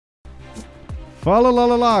Fa la la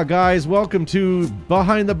la la, guys. Welcome to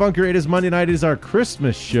Behind the Bunker. It is Monday night. It is our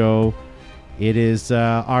Christmas show. It is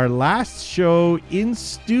our last show in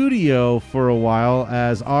studio for a while,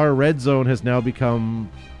 as our red zone has now become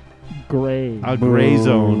a gray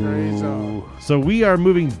zone. So we are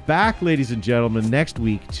moving back, ladies and gentlemen, next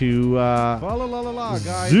week to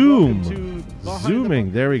Zoom.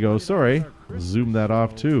 Zooming. There we go. Sorry. Zoom that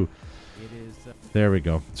off too. There we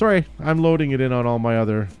go. Sorry, I'm loading it in on all my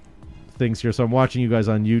other things here, so I'm watching you guys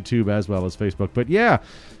on YouTube as well as Facebook. But yeah,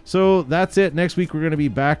 so that's it. Next week we're going to be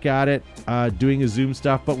back at it, doing a Zoom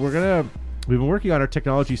stuff, but we've been working on our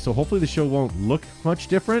technology, so hopefully the show won't look much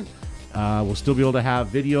different. We'll still be able to have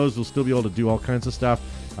videos, we'll still be able to do all kinds of stuff,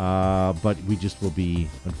 but we just will be,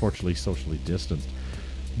 unfortunately, socially distanced.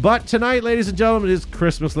 But tonight, ladies and gentlemen, it is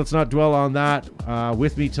Christmas. Let's not dwell on that.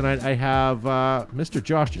 With me tonight, I have Mr.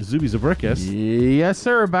 Josh Zuby Zabrikis. Yes,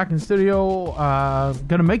 sir. Back in studio.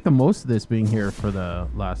 Gonna make the most of this being here for the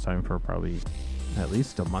last time for probably at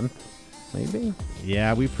least a month, maybe.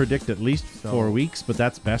 Yeah, we predict at least 4 weeks, but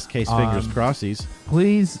that's best case, fingers crossies.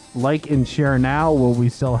 Please like and share now while we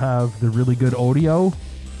still have the really good audio.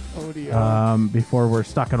 Before we're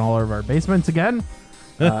stuck in all of our basements again.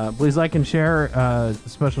 Please like and share.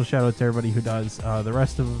 Special shout out to everybody who does. The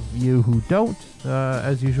rest of you who don't,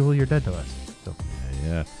 as usual, you're dead to us. So.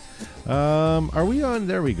 Yeah. Are we on?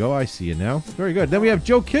 There we go. I see you now. Very good. Then we have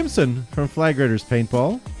Joe Kimson from Flag Raiders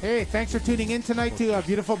Paintball. Hey, thanks for tuning in tonight to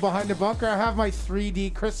beautiful Behind the Bunker. I have my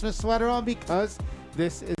 3D Christmas sweater on because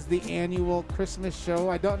this is the annual Christmas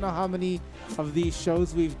show. I don't know how many of these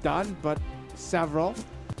shows we've done, but several.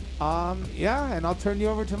 Yeah, and I'll turn you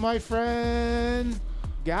over to my friend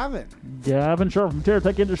Gavin Sharp from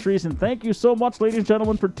TerraTech Industries, and thank you so much, ladies and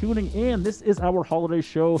gentlemen, for tuning in. This is our holiday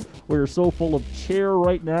show. We're so full of cheer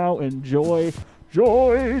right now and joy to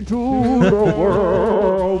the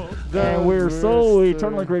world. And we're so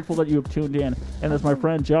eternally grateful that you have tuned in. And as my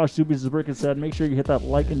friend Josh Zuby Zabrikis said, make sure you hit that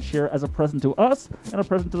like and share as a present to us and a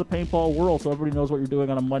present to the paintball world, so everybody knows what you're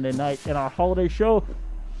doing on a Monday night. And our holiday show,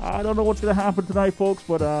 I don't know what's going to happen tonight, folks,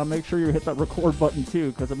 but make sure you hit that record button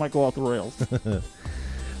too, because it might go off the rails.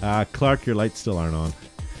 Clark, your lights still aren't on.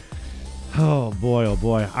 Oh boy.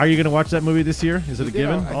 Are you going to watch that movie this year? Is it a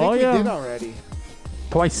given? I think we did already.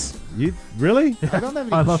 Twice. You really? I don't have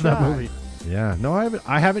any I love that movie. Yeah, no,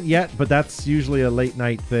 I haven't yet, but that's usually a late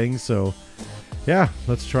night thing, so yeah,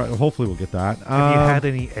 let's try. Hopefully we'll get that. Have you had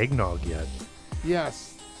any eggnog yet?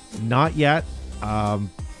 Yes. Not yet,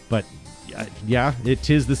 but yeah, it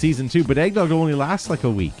is the season too, but eggnog only lasts like a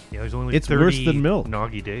week. Yeah, there's only it's 30 worse than milk.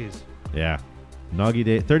 Noggy days. Yeah. Noggy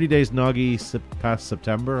day, 30 days noggy past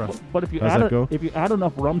September. But if you add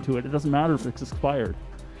enough rum to it, it doesn't matter if it's expired.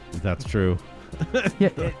 That's true. Yeah,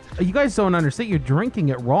 you guys don't understand. You're drinking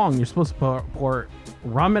it wrong. You're supposed to pour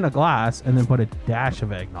rum in a glass and then put a dash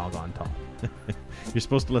of eggnog on top. You're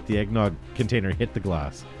supposed to let the eggnog container hit the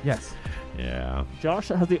glass. Yes. Yeah. Josh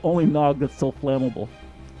has the only nog that's still flammable.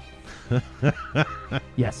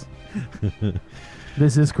 Yes.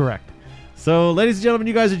 This is correct. So, ladies and gentlemen,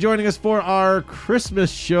 you guys are joining us for our Christmas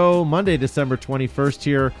show, Monday, December 21st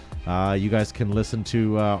here. You guys can listen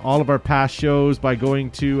to all of our past shows by going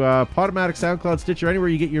to Podomatic, SoundCloud, Stitcher, anywhere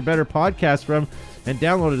you get your better podcast from, and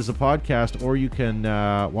download it as a podcast, or you can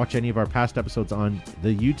watch any of our past episodes on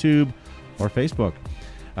the YouTube or Facebook.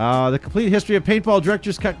 The complete history of Paintball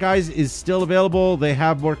Director's Cut, guys, is still available. They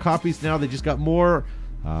have more copies now. They just got more.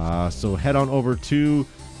 So head on over to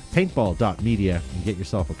paintball.media and get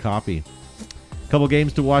yourself a copy. Couple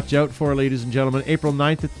games to watch out for, ladies and gentlemen. April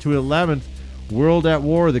 9th to 11th, World at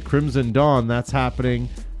War, the Crimson Dawn. That's happening.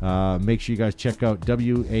 Make sure you guys check out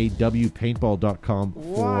wawpaintball.com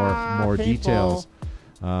for more details.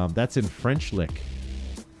 That's in French Lick,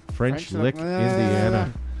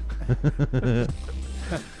 Indiana. Do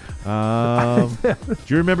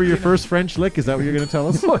you remember your first French Lick? Is that what you're going to tell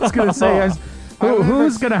us? I was going to say,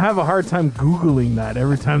 who's going to have a hard time Googling that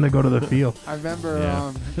every time they go to the field? I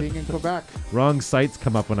remember being in Quebec. Wrong sites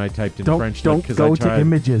come up when I typed in French. Don't go to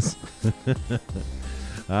images.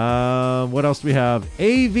 What else do we have?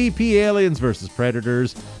 AVP Aliens versus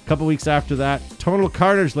Predators. A couple weeks after that, Tonal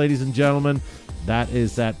Carnage, ladies and gentlemen. That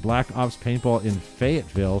is at Black Ops Paintball in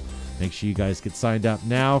Fayetteville. Make sure you guys get signed up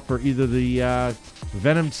now for either the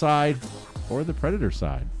Venom side or the Predator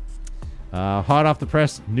side. Hot off the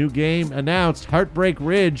press, new game announced, Heartbreak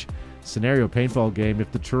Ridge, scenario paintball game. If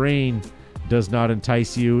the terrain does not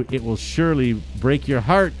entice you, it will surely break your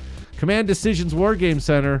heart. Command Decisions War Game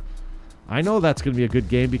Center. I know that's going to be a good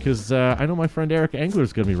game because I know my friend Eric Engler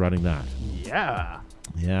is going to be running that.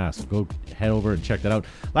 Yeah, so go head over and check that out.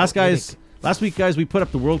 Last week, guys, we put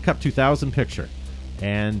up the World Cup 2000 picture.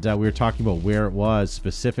 and we were talking about where it was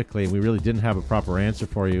specifically, and we really didn't have a proper answer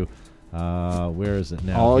for you. Where is it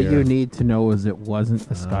now? All here? you need to know is it wasn't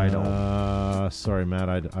the Sky Dome. Sorry, Matt,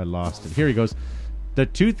 I lost it. Here he goes. The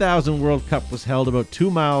 2000 World Cup was held about 2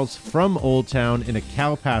 miles from Old Town in a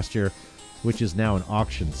cow pasture, which is now an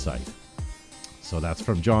auction site. So that's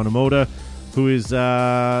from John Omoda, who is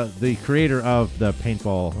the creator of the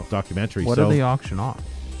paintball documentary. What so, do they auction off?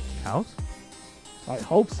 Cows? I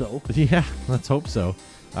hope so. Yeah, let's hope so.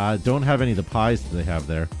 Don't have any of the pies that they have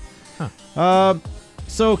there. Huh.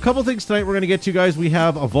 So a couple things tonight we're going to get to, guys. We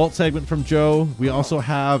have a vault segment from Joe. We also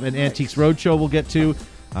have an Antiques Roadshow we'll get to.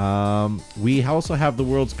 We also have the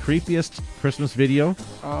world's creepiest Christmas video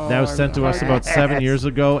that was sent to us about 7 years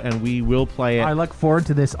ago, and we will play it. I look forward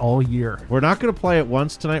to this all year. We're not going to play it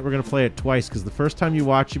once tonight. We're going to play it twice, because the first time you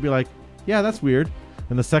watch, you'll be like, yeah, that's weird.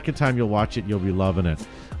 And the second time you'll watch it, you'll be loving it.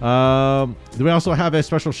 We also have a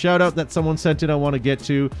special shout-out that someone sent in I want to get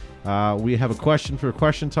to. We have a question for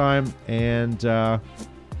question time, and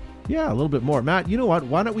yeah, a little bit more. Matt, you know what?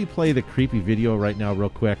 Why don't we play the creepy video right now real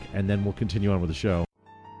quick, and then we'll continue on with the show.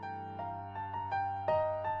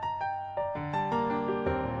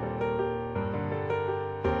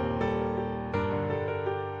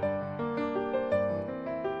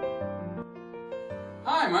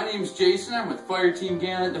 Hi, my name's Jason. I'm with Fireteam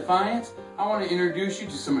Gannett Defiance. I want to introduce you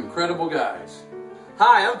to some incredible guys.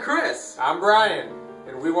 Hi, I'm Chris. I'm Brian.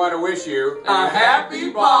 And we want to wish you A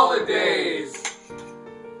happy holidays!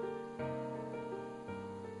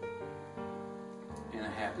 And a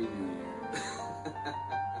happy new year.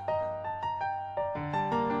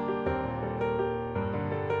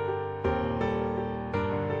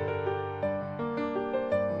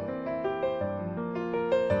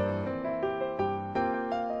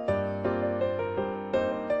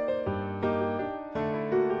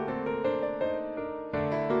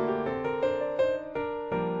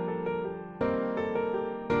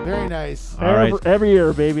 Very nice. All right. Every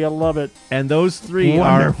year, baby. I love it. And those three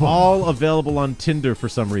Wonderful. are all available on Tinder for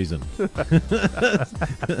some reason.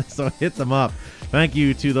 So hit them up. Thank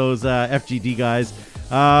you to those FGD guys.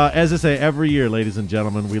 As I say, every year, ladies and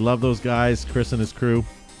gentlemen, we love those guys, Chris and his crew.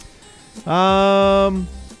 Yeah.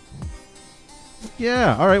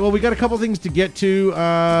 All right. Well, we got a couple things to get to.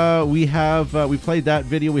 We played that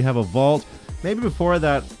video. We have a vault. Maybe before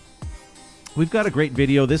that, we've got a great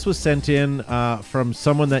video. This was sent in from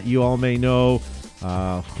someone that you all may know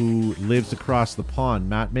who lives across the pond.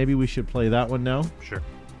 Matt, maybe we should play that one now. Sure.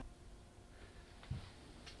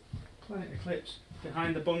 Planet Eclipse,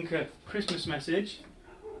 Behind the Bunker Christmas message.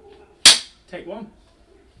 Take one.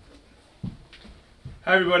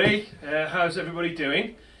 Hi everybody, how's everybody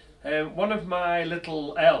doing? One of my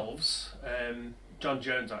little elves, John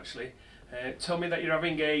Jones actually, told me that you're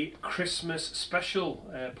having a Christmas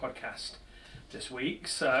special podcast this week,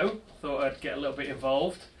 so I thought I'd get a little bit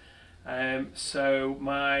involved. So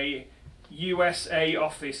my USA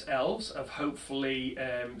office elves have hopefully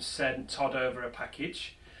sent Todd over a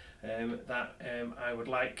package that I would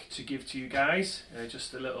like to give to you guys.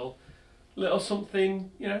 Just a little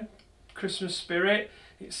something, you know, Christmas spirit.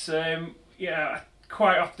 It's I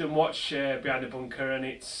quite often watch Behind the Bunker, and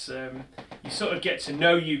it's you sort of get to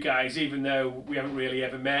know you guys, even though we haven't really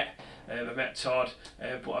ever met. I've met Todd,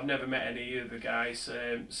 but I've never met any of the guys.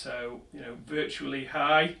 So, you know, virtually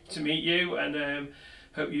hi to meet you, and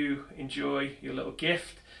hope you enjoy your little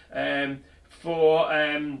gift.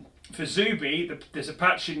 For Zuby, there's a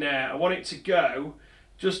patch in there. I want it to go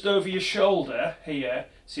just over your shoulder here,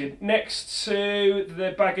 so next to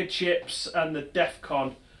the bag of chips and the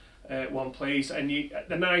DEFCON one, please. And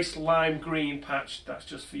the nice lime green patch, that's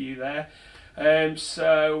just for you there.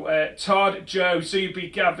 So Todd, Joe, Zuby,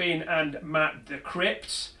 Gavin and Matt the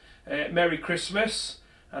Crypt, Merry Christmas,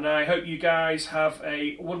 and I hope you guys have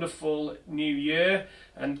a wonderful new year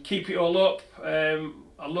and keep it all up.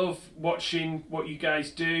 I love watching what you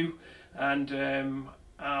guys do, and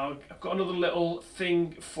I've got another little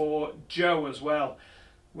thing for Joe as well.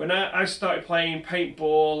 When I started playing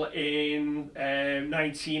paintball in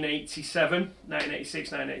 1986,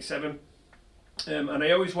 1987, and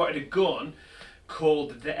I always wanted a gun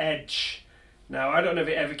called the Edge. Now, I don't know if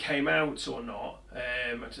it ever came out or not.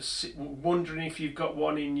 I'm just wondering if you've got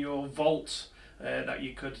one in your vault that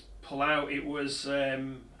you could pull out. It was, I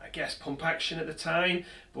guess, pump action at the time,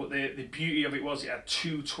 but the beauty of it was it had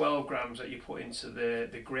two 12 grams that you put into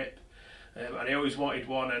the grip. And I always wanted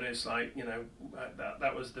one, and it's like, you know,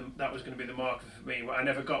 that was going to be the marker for me. But I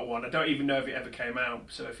never got one. I don't even know if it ever came out.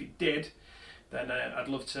 So if it did, then I'd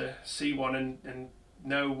love to see one and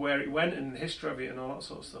know where it went and the history of it and all that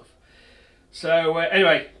sort of stuff. So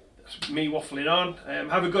anyway, me waffling on.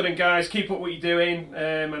 Have a good one, guys. Keep up what you're doing.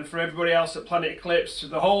 And for everybody else at Planet Eclipse, to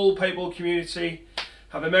the whole paintball community,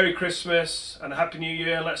 have a Merry Christmas and a Happy New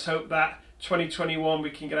Year. Let's hope that 2021 we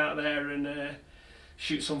can get out there and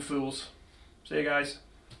shoot some fools. See you guys.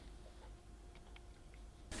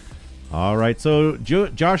 All right, so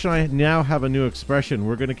Josh and I now have a new expression.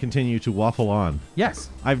 We're going to continue to waffle on. Yes.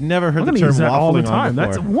 I've never heard I'm the gonna term use that all the waffling time. on before.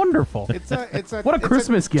 That's wonderful. What a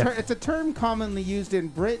Christmas gift. It's a term commonly used in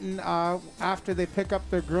Britain after they pick up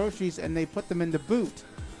their groceries and they put them in the boot.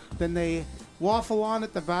 Then they waffle on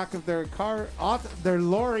at the back of their car, their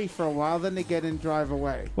lorry for a while, then they get in and drive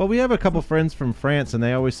away. Well, we have a couple friends from France, and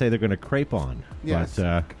they always say they're going to crepe on. Yes.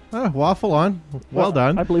 But waffle on. Well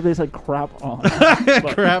done. I believe they said crap on.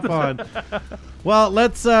 Crap on. Well,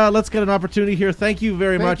 let's get an opportunity here. Thank you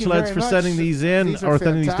very much, lads, for sending these in These are or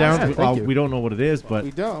sending these down. fantastic. Thank you. We don't know what it is, but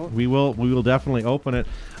We don't. We will definitely open it.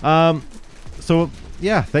 So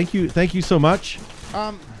yeah, thank you so much.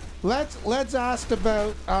 Let's ask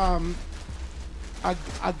about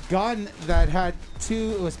a gun that had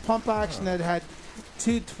it was pump action that had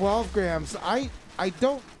 12 grams. I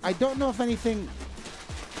don't know if anything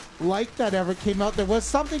like that ever came out. There was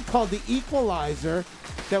something called the Equalizer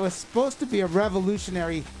that was supposed to be a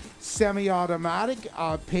revolutionary semi-automatic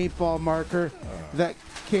paintball marker that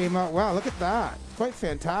came out. Wow, look at that. Quite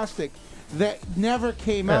fantastic. That never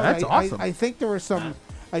came out. That's awesome. I think there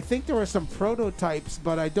were some prototypes,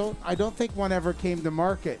 but I don't think one ever came to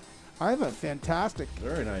market. I have a fantastic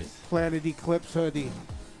Very nice. Planet Eclipse hoodie.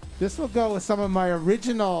 This will go with some of my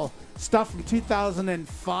original stuff from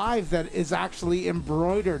 2005 that is actually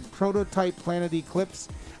embroidered prototype Planet Eclipse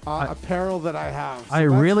apparel that I have. So I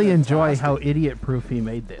that's really enjoy fantastic. how idiot-proof he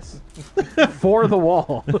made this. For the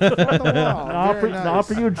wall. On the wall. Not Very not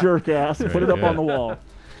for nice. you, jerk ass. Put it up Yeah. on the wall.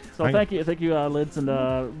 So I- thank you, Lids, and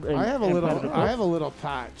I have a and little. Planet I Eclipse. have a little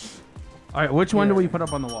patch. All right, which one do we put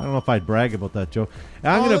up on the I don't wall? know if I'd brag about that, Joe.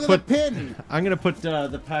 I'm gonna look put at the pin. I'm gonna put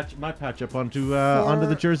my patch up onto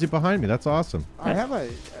the jersey behind me. That's awesome. I have a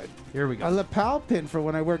Here we go. lapel pin for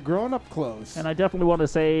when I wear grown-up clothes. And I definitely want to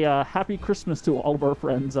say Happy Christmas to all of our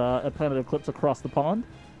friends at Planet Eclipse across the pond.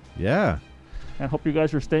 Yeah. And hope you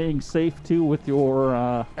guys are staying safe too with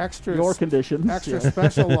your extra conditions. extra Yeah.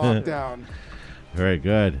 special lockdown. Very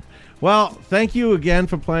good. Well, thank you again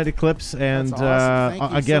for Planet Eclipse, and That's awesome.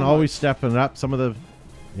 Thank you again, so always much. stepping up some of the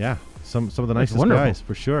nicest wonderful. guys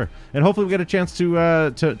for sure. And hopefully, we get a chance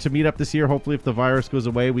to meet up this year. Hopefully, if the virus goes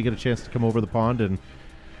away, we get a chance to come over the pond, and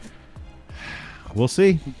we'll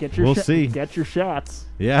see. We'll see. Get your shots.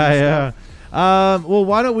 Yeah. Well,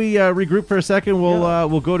 why don't we regroup for a second?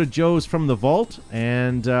 We'll go to Joe's from the vault,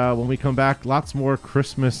 and when we come back, lots more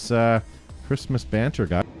Christmas banter,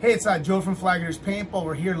 guys. Hey, it's Joe from Flaggers Paintball.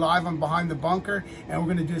 We're here live on Behind the Bunker, and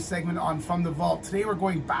we're going to do a segment on From the Vault. Today we're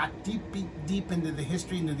going back deep into the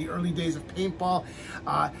history, into the early days of paintball.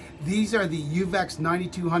 These are the UVEX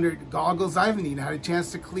 9200 goggles. I haven't even had a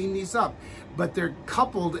chance to clean these up, but they're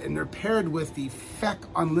coupled and they're paired with the FEC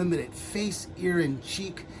Unlimited face, ear, and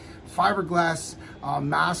cheek fiberglass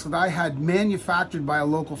mask that I had manufactured by a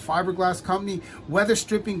local fiberglass company. Weather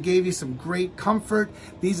stripping gave you some great comfort.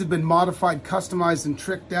 These have been modified, customized, and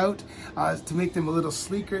tricked out to make them a little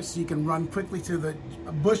sleeker so you can run quickly through the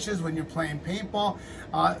bushes when you're playing paintball.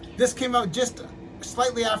 This came out just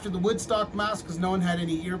slightly after the Woodstock mask because no one had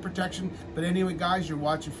any ear protection. But anyway, guys, you're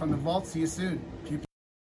watching From the Vault. See you soon.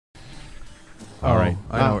 All right.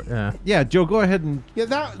 I know. Yeah, Joe, go ahead and Yeah,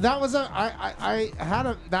 that was I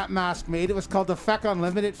had that mask made. It was called the FEC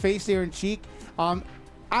Unlimited Face, Ear, and Cheek.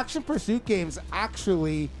 Action Pursuit Games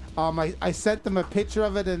actually. I sent them a picture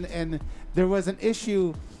of it, and there was an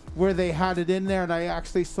issue where they had it in there, and I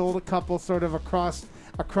actually sold a couple sort of across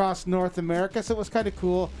North America. So it was kind of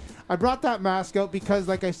cool. I brought that mask out because,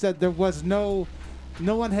 like I said, there was no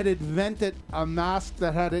one had invented a mask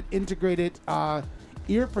that had an integrated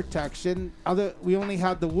ear protection. We only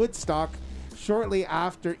had the Woodstock. Shortly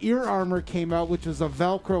after, Ear Armor came out, which was a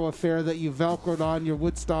Velcro affair that you Velcroed on your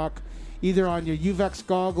Woodstock, either on your UVEX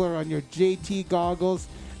goggle or on your JT goggles.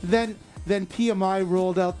 Then PMI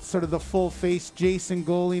rolled out sort of the full face Jason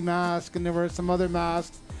goalie mask, and there were some other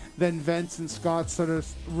masks. Then Vince and Scott sort of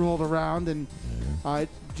rolled around, and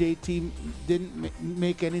JT didn't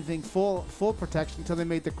make anything full protection until they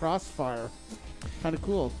made the Crossfire. Kind of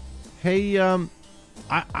cool. Hey,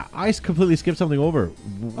 I completely skipped something over.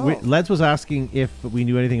 Leds was asking if we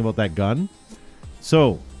knew anything about that gun.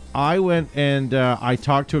 So I went and I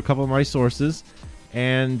talked to a couple of my sources,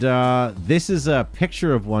 and this is a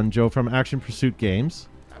picture of one, Joe, from Action Pursuit Games.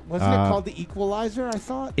 Wasn't it called the Equalizer, I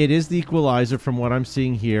thought? It is the Equalizer from what I'm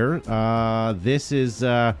seeing here. This is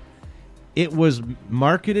It was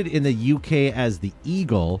marketed in the UK as the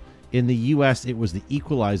Eagle. In the US, it was the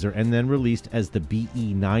Equalizer, and then released as the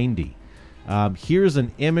BE90. Here's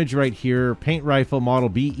an image right here. Paint rifle model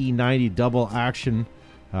BE90 double action.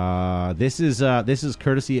 This is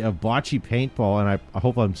courtesy of Bocce Paintball, and I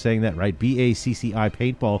hope I'm saying that right. BACCI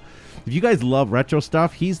Paintball. If you guys love retro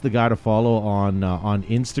stuff, he's the guy to follow on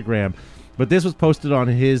Instagram. But this was posted on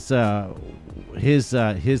his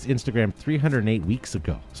Instagram 308 weeks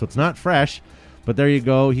ago, so it's not fresh. But there you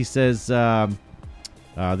go. He says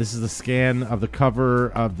this is the scan of the cover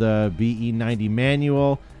of the BE90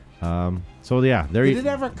 manual. So yeah, there. Did it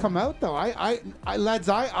ever come out though? Lads,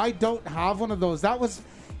 I don't have one of those. That was,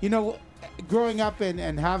 growing up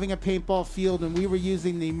and having a paintball field, and we were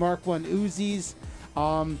using the Mark I Uzis.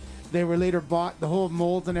 They were later bought. The whole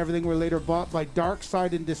molds and everything were later bought by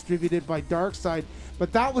Darkside and distributed by Darkside.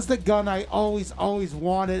 But that was the gun I always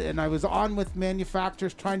wanted, and I was on with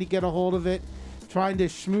manufacturers trying to get a hold of it, trying to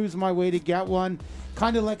schmooze my way to get one.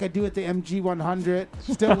 Kind of like I do at the MG100,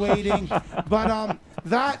 still waiting. But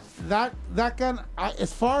that gun,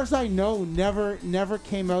 as far as I know, never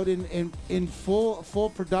came out in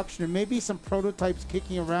full production. Or maybe some prototypes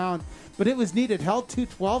kicking around, but it was neat. It held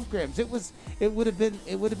 212 grams. It would have been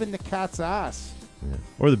the cat's ass. Yeah.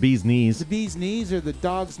 Or the bee's knees. The bee's knees, or the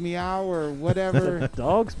dog's meow, or whatever.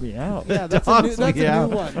 Dog's meow. Yeah, that's a new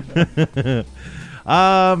one.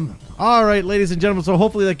 All right, ladies and gentlemen, so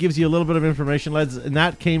hopefully that gives you a little bit of information, lads. And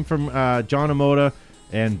that came from John Amoda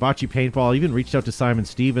and Bocce Paintball. I even reached out to Simon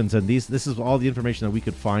Stevens, and this is all the information that we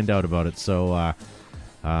could find out about it. So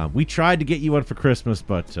we tried to get you one for Christmas,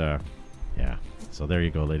 but yeah. So there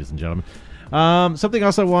you go, ladies and gentlemen. Something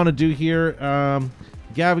else I want to do here.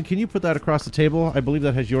 Gavin, can you put that across the table? I believe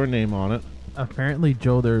that has your name on it. Apparently,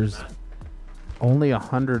 Joe, there's only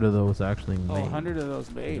 100 of those actually made. 100 of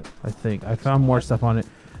those made. I think. I found more stuff on it.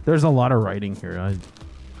 There's a lot of writing here. I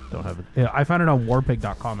don't have it. Yeah, I found it on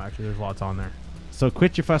warpig.com, actually. There's lots on there. So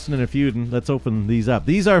quit your fussing and a feuding. Let's open these up.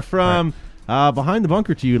 These are from Behind the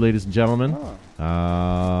Bunker to you, ladies and gentlemen.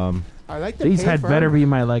 Oh. I like the These paper. had better be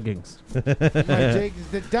my leggings. They're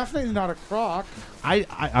definitely not a croc. I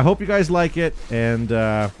hope you guys like it. And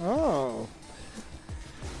Oh,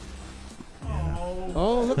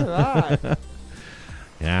 look at that.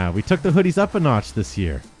 yeah, we took the hoodies up a notch this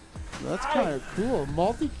year. That's kind of cool.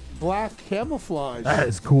 Multi-black camouflage. That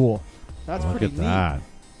is cool. That's Look pretty at neat. that.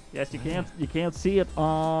 Yes, you can't see it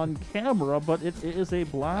on camera, but it is a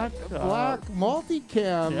black Black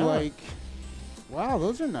multicam, yeah. like, wow,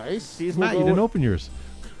 those are nice. These Matt, will you go didn't open yours.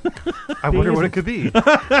 I wonder what it could be.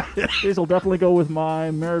 These will definitely go with my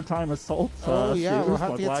maritime assault. Oh yeah, shoes, we'll have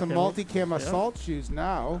my to get black some heavy. multicam assault shoes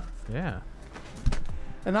now. Yeah.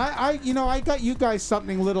 And I got you guys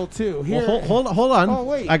something little too. Here, Well, hold on. Oh,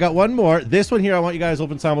 wait. I got one more. This one here, I want you guys to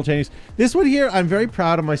open simultaneous. This one here, I'm very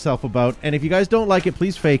proud of myself about. And if you guys don't like it,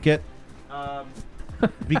 please fake it.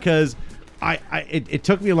 Because it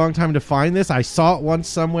took me a long time to find this. I saw it once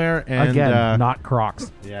somewhere. And, Again, not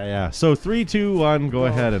Crocs. Yeah. So 3, 2, 1, go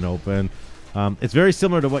ahead and open. It's very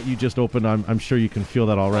similar to what you just opened. I'm sure you can feel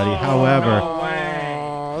that already. However,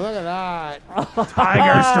 oh, look at that.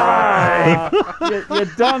 Tiger Stripe. You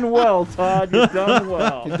done well, Todd. You done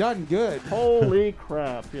well. You've done good. Holy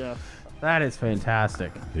crap! Yes. That is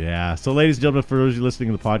fantastic. yeah. So, ladies and gentlemen, for those of you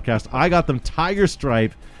listening to the podcast, I got them Tiger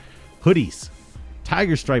Stripe hoodies.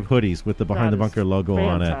 Tiger Stripe hoodies with the Behind the That is Bunker logo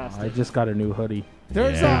on it. fantastic. I just got a new hoodie.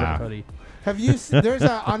 There's Yeah. Hoodie. on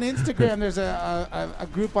Instagram. There's a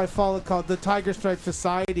group I follow called the Tiger Stripe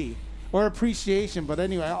Society or Appreciation. But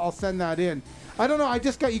anyway, I'll send that in. I don't know. I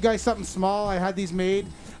just got you guys something small. I had these made.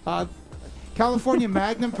 California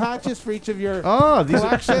Magnum patches for each of your These are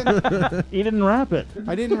collection. He didn't wrap it.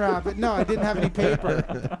 I didn't wrap it. No, I didn't have any paper.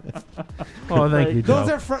 Oh, thank you, Joe.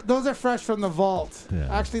 Those are fresh from the vault. Yeah.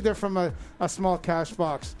 Actually, they're from a small cash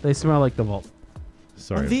box. They smell like the vault.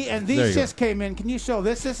 Sorry. And There you these go. just came in. Can you show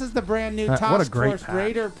this? This is the brand new What a Task great Force patch.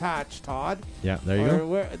 Raider patch, Todd. Yeah, there you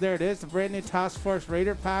go. There it is, the brand new Task Force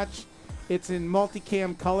Raider patch. It's in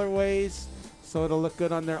multicam colorways, so it'll look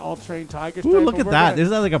good on their all-terrain Tiger Stripe. Ooh, look But at we're that. gonna-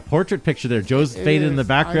 Isn't that like a portrait picture there? Joe's It faded in the is.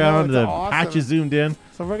 I know, background. it's The awesome. patch is zoomed in.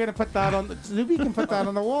 So we're gonna put that on. Zuby can put that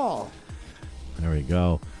on the wall. There we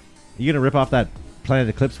go. You going to rip off that Planet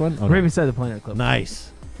Eclipse one? Oh, Right no. beside the Planet Clip.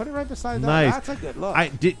 Nice. Put it right beside that. Nice. That's a good look.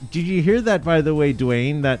 Did you hear that, by the way,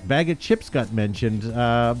 Dwayne? That bag of chips got mentioned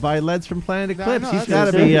by Leds from Planet No, Eclipse. no, He's that's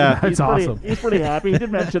got to it. be... That's He's awesome. He's pretty happy. He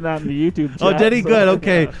did mention that in the YouTube chat. Oh, did he? so, Good.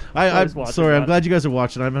 Okay. yeah. I I'm was watching sorry. I'm that. glad you guys are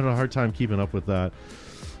watching. I'm having a hard time keeping up with that.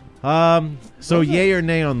 So yay or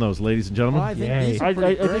nay on those, ladies and gentlemen? I think Yay. these are I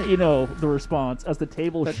pretty think great. you know the response as the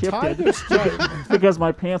table The shifted tiger stripe. because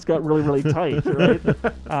my pants got really, really tight.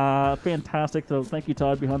 Right? Fantastic. So thank you,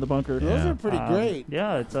 Todd, behind the bunker. Those are pretty great.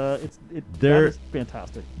 Yeah, that They're- is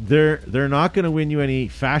fantastic. They're not going to win you any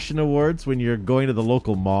fashion awards when you're going to the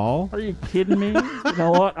local mall. Are you kidding me? You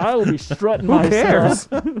know what? I will be strutting Who cares?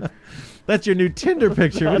 myself. That's your new Tinder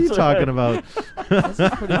picture. What are you That's talking right. about? Those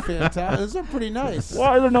are pretty fantastic. Those are pretty nice. Why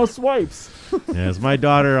are there no swipes? As my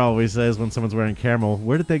daughter always says when someone's wearing camel,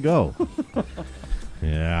 where did they go?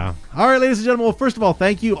 Yeah. All right, ladies and gentlemen. Well, first of all,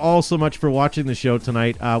 thank you all so much for watching the show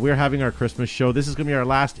tonight. We're having our Christmas show. This is going to be our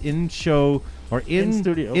last in-show or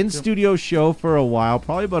in-studio show for a while,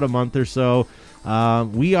 probably about a month or so.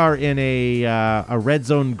 We are in a red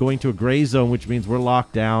zone going to a gray zone, which means we're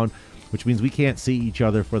locked down, which means we can't see each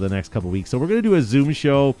other for the next couple weeks. So we're going to do a Zoom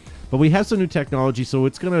show, but we have some new technology, so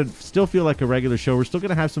it's going to still feel like a regular show. We're still going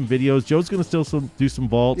to have some videos. Joe's going to still do some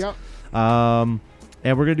vaults. Yep.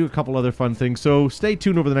 And we're going to do a couple other fun things. So stay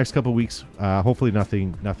tuned over the next couple weeks. Hopefully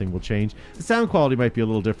nothing will change. The sound quality might be a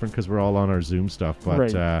little different because we're all on our Zoom stuff.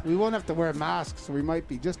 But Right. We won't have to wear masks, so we might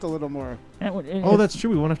be just a little more. oh, that's true.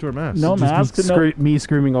 We won't have to wear masks. No Just mask and no. me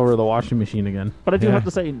screaming over the washing machine again. But I do Yeah. have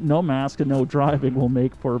to say, no mask and no driving will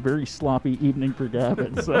make for a very sloppy evening for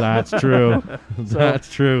Gavin. So, That's true.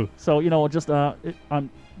 That's true. so you know, just I'm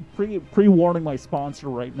pre-warning my sponsor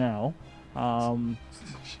right now.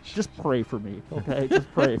 Just pray for me, okay?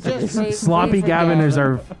 Just pray for me. Just pray Sloppy for Gavin is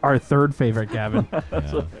our third favorite Gavin.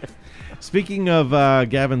 Speaking of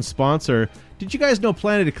Gavin's sponsor, did you guys know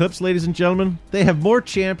Planet Eclipse, ladies and gentlemen? They have more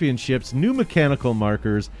championships, new mechanical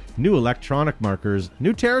markers, new electronic markers,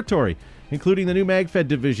 new territory, including the new MagFed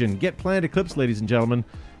division. Get Planet Eclipse, ladies and gentlemen,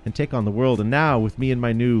 and take on the world. And now, with me in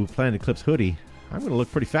my new Planet Eclipse hoodie, I'm going to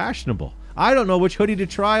look pretty fashionable. I don't know which hoodie to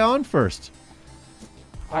try on first.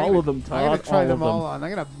 All of them, I'm Todd. gonna try all them of all on. I'm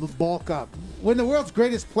gonna bulk up. When the world's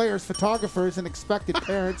greatest players, photographers, and expected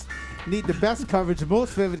parents need the best coverage,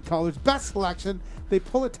 most vivid colors, best selection, they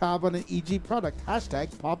pull a tab on an EG product.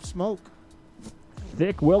 Hashtag Pop Smoke.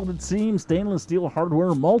 Thick welded seams, stainless steel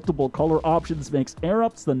hardware, multiple color options makes Air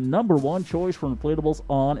Ups the #1 choice for inflatables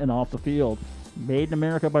on and off the field. Made in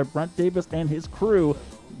America by Brent Davis and his crew,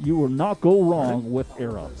 you will not go wrong with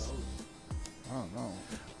Air Ups. Oh no.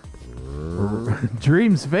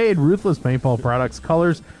 Dreams fade, ruthless paintball products,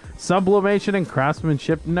 colors, sublimation, and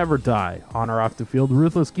craftsmanship never die. On or off the field,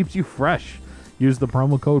 Ruthless keeps you fresh. Use the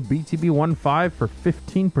promo code BTB15 for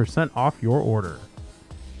 15% off your order.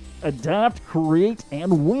 Adapt, create,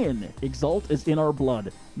 and win. Exalt is in our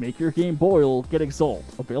blood. Make your game boil. Get Exalt.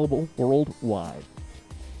 Available worldwide.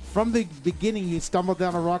 From the beginning, you stumbled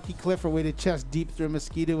down a rocky cliff or waded chest deep through a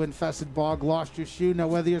mosquito-infested bog, lost your shoe. Now,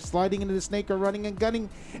 whether you're sliding into the snake or running and gunning,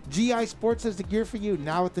 GI Sports has the gear for you.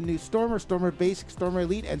 Now with the new Stormer, Stormer Basic, Stormer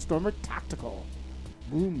Elite, and Stormer Tactical.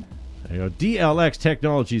 Boom. There you go. DLX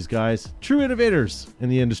Technologies, guys. True innovators in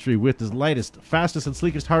the industry with the lightest, fastest, and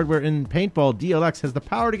sleekest hardware in paintball. DLX has the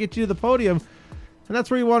power to get you to the podium, and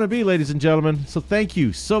that's where you want to be, ladies and gentlemen. So thank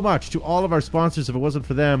you so much to all of our sponsors. If it wasn't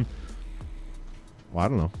for them, well, I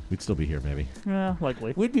don't know. We'd still be here, maybe. Yeah,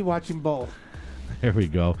 likely. We'd be watching both. There we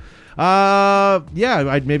go.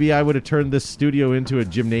 Yeah, maybe I would have turned this studio into a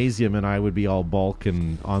gymnasium, and I would be all bulk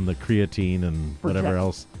and on the creatine and whatever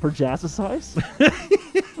else. For Jazzercise?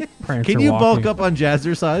 Can you bulk up on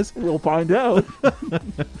Jazzercise? We'll find out.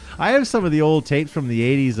 I have some of the old tapes from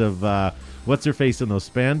the 80s of what's her face in those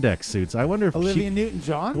spandex suits. I wonder if Olivia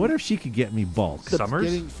Newton-John? I wonder if she could get me bulk. Getting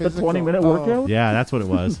The physical. 20-minute workout? Yeah, that's what it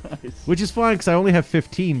was. Nice. Which is fine because I only have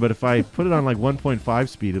 15, but if I put it on like 1.5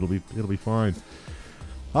 speed, it'll be fine.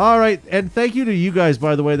 All right, and thank you to you guys,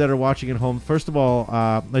 by the way, that are watching at home. First of all,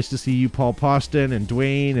 nice to see you, Paul Poston and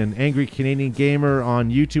Dwayne and Angry Canadian Gamer on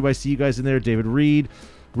YouTube. I see you guys in there. David Reed,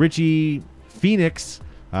 Richie Phoenix.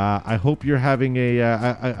 I hope you're having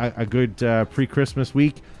a good pre-Christmas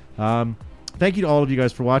week. Thank you to all of you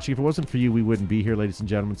guys for watching. If it wasn't for you, we wouldn't be here, ladies and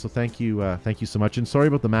gentlemen. So thank you so much. And sorry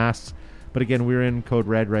about the masks, but again, we're in Code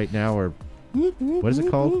Red right now, or what is it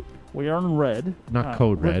called? We are in red. Not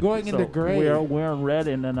Code Red. We're going into gray. We're in red,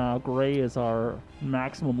 and then gray is our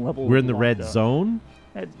maximum level. We're of in the red lockdown. zone.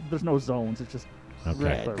 There's no zones. It's just Okay.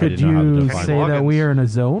 Red. I Could didn't know how to you define say it. that we are in a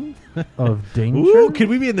zone of danger? Ooh, can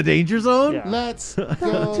we be in the danger zone? Yeah. Let's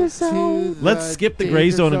go to Let's skip the gray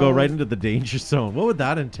zone and go right into the danger zone. What would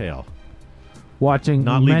that entail? Watching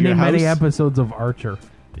Not leave many your many house? episodes of Archer.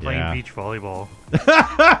 Playing beach volleyball.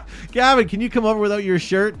 Gavin, can you come over without your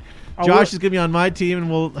shirt? Josh is going to be on my team, and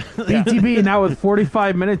we'll... BTB now with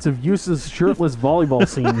 45 minutes of useless shirtless volleyball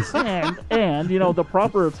scenes. And the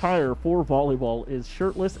proper attire for volleyball is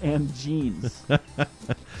shirtless and jeans.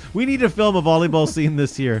 We need to film a volleyball scene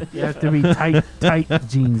this year. You have to be tight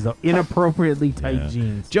jeans, though. Inappropriately tight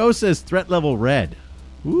jeans. Joe says threat level red.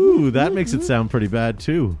 Ooh, that makes it sound pretty bad,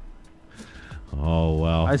 too. Oh,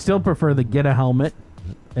 well. I still prefer the get a helmet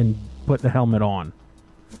and put the helmet on.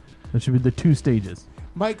 That should be the 2 stages.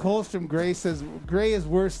 Mike Holstrom Gray says gray is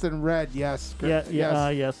worse than red. Yes.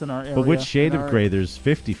 Yes, in our area. But which shade of gray? There's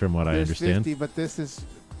 50 from what I understand. 50, but this is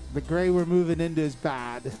the gray we're moving into is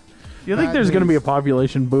bad. You think there's going to be a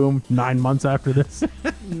population boom 9 months after this?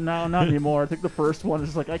 No, not anymore. I think the first one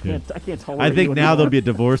is like I can't tolerate. I think you now anymore. there'll be a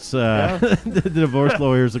divorce. The divorce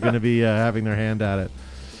lawyers are going to be having their hand at it.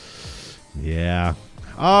 Yeah.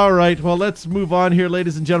 All right. Well, let's move on here,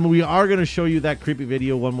 ladies and gentlemen. We are going to show you that creepy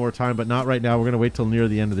video one more time, but not right now. We're going to wait till near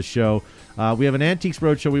the end of the show. We have an Antiques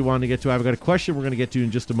Roadshow we wanted to get to. I've got a question we're going to get to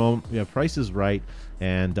in just a moment. We have Price is Right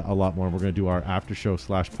and a lot more. We're going to do our after show /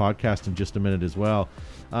 podcast in just a minute as well.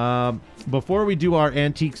 Before we do our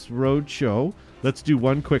Antiques Roadshow, let's do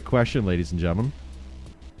one quick question, ladies and gentlemen.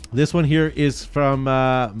 This one here is from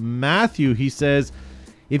Matthew. He says,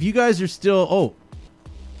 if you guys are still... Oh,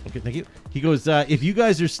 okay, thank you. He goes, if you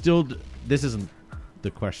guys are still... This isn't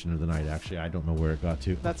the question of the night, actually. I don't know where it got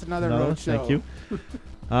to. That's another road show. Thank you.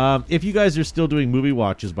 If you guys are still doing movie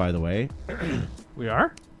watches, by the way... We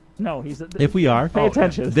are? No, he's... If we are... Pay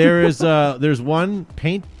attention. There's one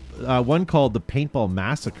called The Paintball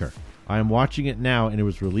Massacre. I am watching it now, and it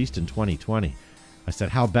was released in 2020. I said,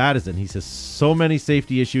 how bad is it? And he says, so many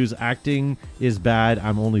safety issues. Acting is bad.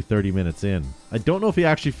 I'm only 30 minutes in. I don't know if he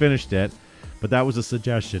actually finished it, but that was a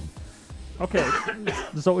suggestion. Okay,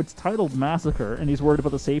 so it's titled Massacre, and he's worried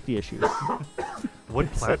about the safety issues.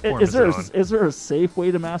 What platform is it on? Is there a safe way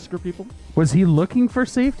to massacre people? Was he looking for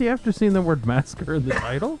safety after seeing the word massacre in the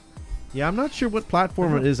title? Yeah, I'm not sure what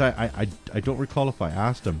platform it is. I don't recall if I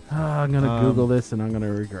asked him. I'm going to Google this, and I'm going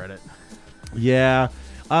to regret it. Yeah.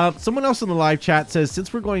 Someone else in the live chat says,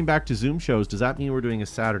 since we're going back to Zoom shows, does that mean we're doing a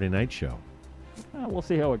Saturday night show? We'll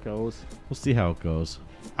see how it goes. We'll see how it goes.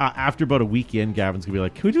 After about a week in, Gavin's going to be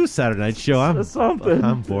like, can we do a Saturday night show?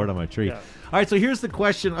 I'm bored on my tree. Yeah. All right, so here's the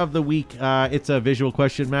question of the week. It's a visual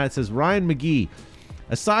question, Matt. It says, Ryan McGee,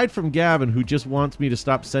 aside from Gavin, who just wants me to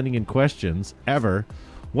stop sending in questions ever,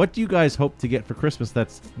 what do you guys hope to get for Christmas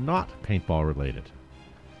that's not paintball related?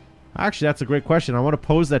 Actually, that's a great question. I want to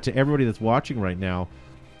pose that to everybody that's watching right now.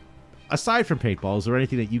 Aside from paintball, is there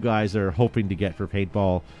anything that you guys are hoping to get for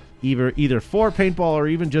paintball, either for paintball or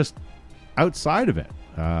even just outside of it?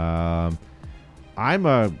 I'm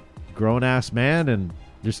a grown-ass man, and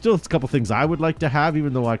there's still a couple things I would like to have,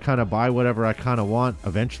 even though I kind of buy whatever I kind of want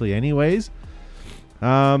eventually anyways.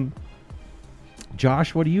 Josh,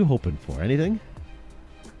 what are you hoping for? Anything?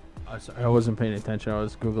 Sorry, I wasn't paying attention. I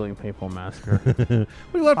was Googling Paintball Massacre. What do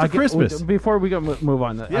you want for Christmas? Before we move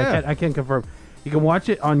on, Yeah. I can confirm. You can watch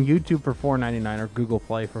it on YouTube for $4.99 or Google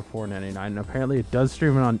Play for $4.99. And apparently it does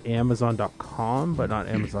stream it on Amazon.com, but not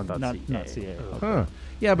Amazon.ca. Not CA. Huh.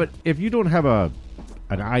 Yeah, but if you don't have an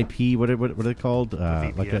IP, what are they called?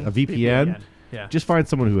 Like a VPN. Yeah. Just find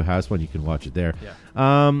someone who has one. You can watch it there.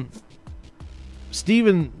 Yeah.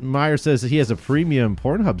 Stephen Meyer says that he has a premium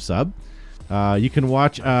Pornhub sub. You can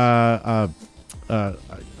watch a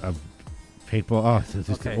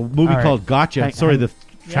paintball. A movie called Gotcha. The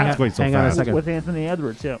chat's going so hang on a fast. second. With Anthony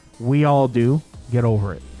Edwards, yeah. We all do. Get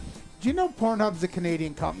over it. Do you know Pornhub's a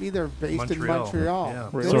Canadian company? They're based in Montreal. Montreal.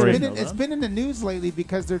 Yeah. It's Sorry. it's been in the news lately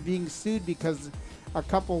because they're being sued because a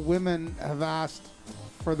couple women have asked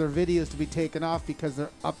for their videos to be taken off because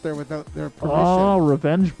they're up there without their permission. Oh,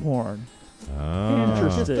 revenge porn. It's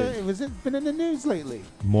Interesting. been in the news lately.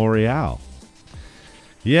 Montreal.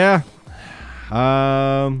 Yeah.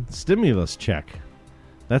 Stimulus check.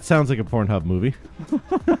 That sounds like a Pornhub movie.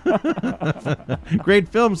 Great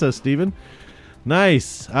film, says Steven.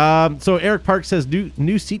 Nice. So Eric Park says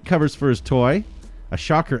new seat covers for his toy. A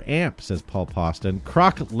shocker amp, says Paul Poston.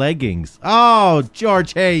 Croc leggings. Oh,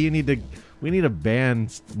 George, hey, we need to ban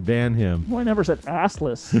him. Well, I never said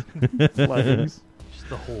assless leggings. Just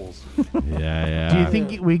the holes. Yeah. Do you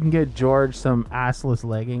think we can get George some assless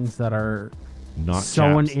leggings that are not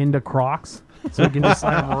sewn chaps? into Crocs? So we can just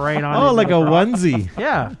slide them right on. Oh, like a Crocs? onesie.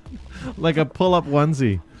 Yeah. Like a pull-up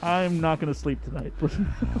onesie. I'm not going to sleep tonight.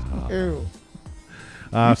 Ew.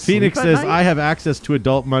 Phoenix at says, night? I have access to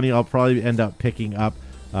adult money. I'll probably end up picking up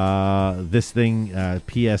this thing,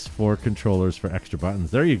 PS4 controllers for extra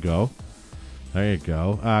buttons. There you go. There you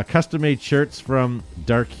go. Custom-made shirts from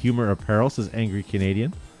Dark Humor Apparel, says Angry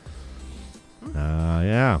Canadian.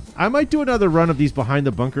 Yeah. I might do another run of these Behind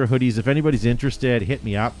the Bunker hoodies. If anybody's interested, hit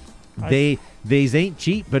me up. They ain't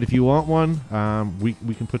cheap, but if you want one,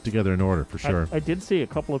 we can put together an order for sure. I did see a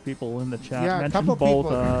couple of people in the chat Yeah, a mention couple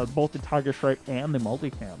both the Tiger Stripe and the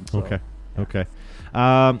multicam. So. Okay.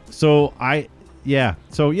 So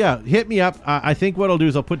hit me up. I think what I'll do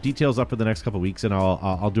is I'll put details up for the next couple of weeks, and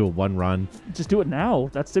I'll do a one run. Just do it now.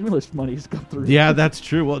 That stimulus money's come through. Yeah, that's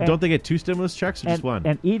true. Well, don't they get 2 stimulus checks or just one?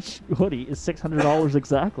 And each hoodie is $600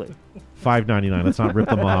 exactly. $5.99. Let's not rip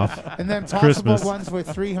them off. And then possible Christmas. ones with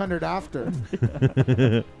 $300 after.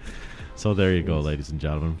 So there you go, ladies and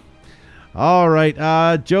gentlemen. All right,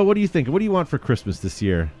 Joe, what do you think? What do you want for Christmas this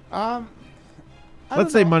year?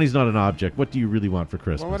 Let's say money's not an object. What do you really want for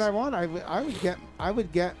Christmas? Well, what I want, I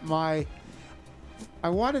would get I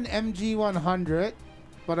want an MG 100,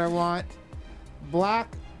 but I want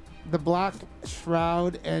the black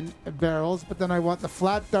shroud and barrels, but then I want the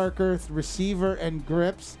flat dark earth receiver and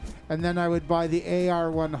grips, and then I would buy the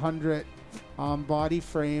AR 100 body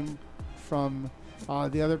frame from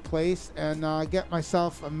the other place, and get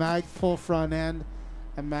myself a Magpul front end,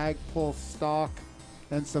 a Magpul stock,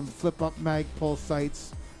 and some flip-up Magpul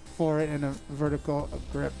sights for it, and a vertical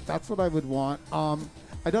grip. That's what I would want.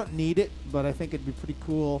 I don't need it, but I think it'd be pretty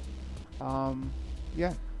cool.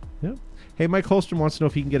 Yeah. Hey, Mike Holstrom wants to know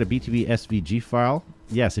if he can get a BTB SVG file.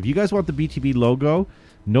 Yes, if you guys want the BTB logo,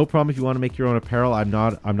 no problem. If you want to make your own apparel, I'm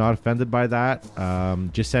not offended by that.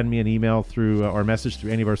 Just send me an email through or message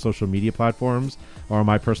through any of our social media platforms or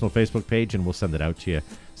my personal Facebook page, and we'll send it out to you.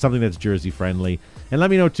 Something that's Jersey friendly. And let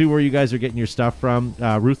me know too where you guys are getting your stuff from.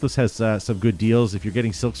 Ruthless has some good deals. If you're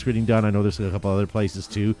getting silk screening done, I know there's a couple other places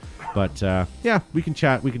too. But we can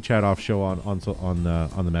chat. We can chat off show on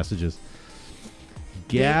the messages.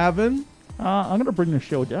 Gavin. I'm going to bring the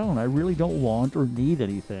show down. I really don't want or need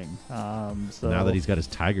anything. So now that he's got his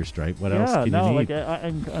tiger stripe, what else can you need?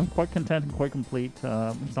 I'm quite content and quite complete.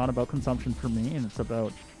 It's not about consumption for me, and it's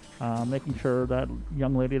about making sure that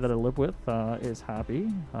young lady that I live with is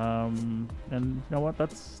happy. And you know what?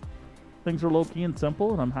 Things are low key and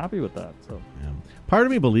simple, and I'm happy with that. So, part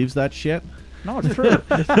of me believes that shit. No, it's true.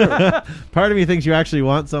 It's true. Part of me thinks you actually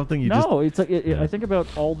want something. I think about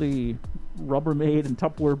all the Rubbermaid and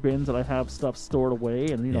Tupperware bins that I have stuff stored away,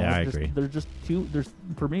 and I agree. There's just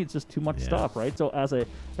for me it's just too much stuff, right? So as a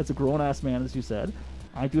grown ass man, as you said,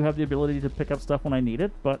 I do have the ability to pick up stuff when I need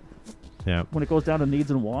it, but when it goes down to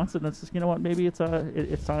needs and wants, and it's just, you know what, maybe it's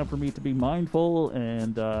time for me to be mindful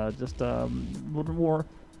and just a little bit more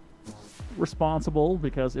responsible,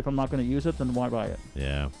 because if I'm not going to use it, then why buy it?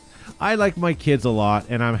 Yeah. I like my kids a lot,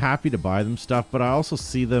 and I'm happy to buy them stuff, but I also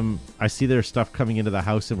see their stuff coming into the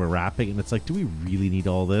house and we're wrapping, and it's like, do we really need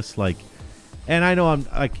all this? Like, and I know I'm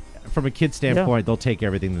like, from a kid standpoint, they'll take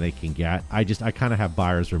everything that they can get. I kind of have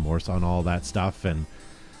buyer's remorse on all that stuff, and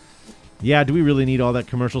do we really need all that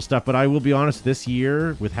commercial stuff? But I will be honest, this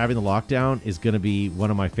year with having the lockdown is going to be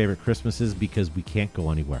one of my favorite Christmases because we can't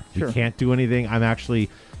go anywhere. Sure. We can't do anything. I'm going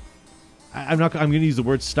to use the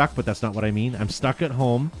word stuck, but that's not what I mean. I'm stuck at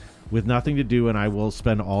home with nothing to do, and I will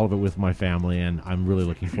spend all of it with my family, and I'm really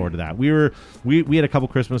looking forward to that. We had a couple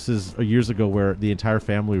Christmases years ago where the entire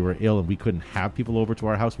family were ill, and we couldn't have people over to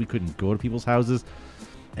our house. We couldn't go to people's houses,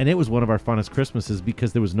 and it was one of our funnest Christmases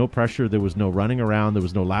because there was no pressure, there was no running around, there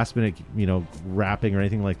was no last minute, wrapping or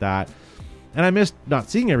anything like that. And I missed not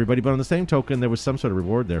seeing everybody, but on the same token, there was some sort of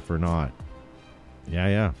reward there for not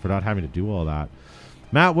having to do all that.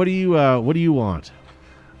 Matt, what do you want?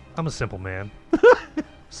 I'm a simple man.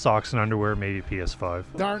 Socks and underwear, maybe PS5.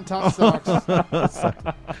 Darn tough socks.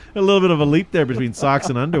 A little bit of a leap there between socks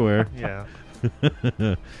and underwear. Yeah.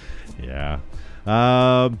 Yeah.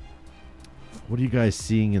 What are you guys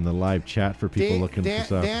seeing in the live chat for people looking for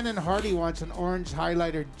stuff? Dan and Hardy wants an orange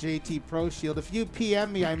highlighter JT Pro Shield. If you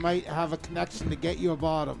PM me, I might have a connection to get you a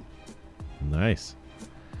bottom. Nice.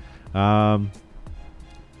 I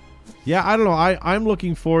don't know. I'm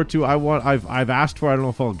looking forward to. I've asked for. I don't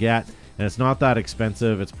know if I'll get. And it's not that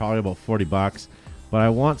expensive. It's probably about $40. But I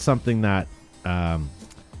want something that...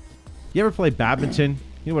 you ever play badminton?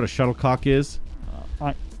 You know what a shuttlecock is?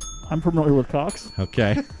 I'm familiar with cocks.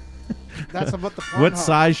 Okay. That's about the What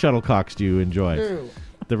size shuttlecocks do you enjoy? Ew.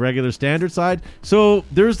 The regular standard side? So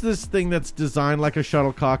there's this thing that's designed like a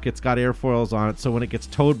shuttlecock. It's got airfoils on it. So when it gets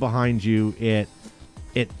towed behind you, it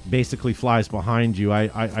basically flies behind you.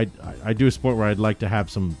 I do a sport where I'd like to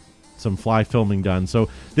have some fly filming done. So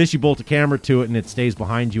this, you bolt a camera to it and it stays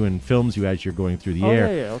behind you and films you as you're going through the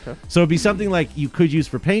air. Yeah, okay. So it'd be something like you could use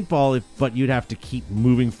for paintball, but you'd have to keep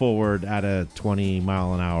moving forward at a 20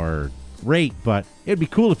 mile an hour rate, but it'd be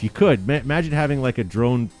cool if you could. Imagine having like a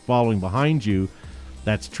drone following behind you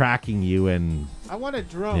that's tracking you, and I want a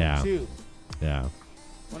drone too. Yeah.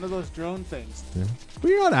 One of those drone things. Yeah. But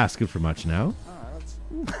you're not asking for much now.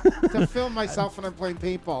 To film myself when I'm playing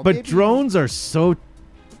paintball. But drones are so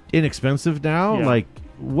inexpensive now. Yeah. Like,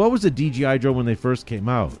 what was a DJI drone when they first came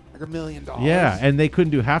out? Like $1 million. Yeah, and they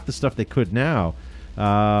couldn't do half the stuff they could now.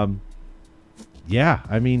 Yeah,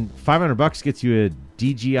 I mean, $500 gets you a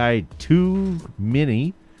DJI 2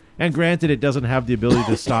 Mini, and granted, it doesn't have the ability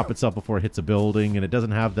to stop itself before it hits a building, and it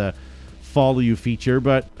doesn't have the follow you feature,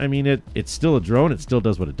 but I mean, it's still a drone. It still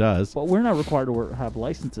does what it does. But we're not required to have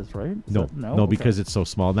licenses, right? No, Okay. because it's so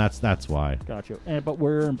small. And that's why. Gotcha. But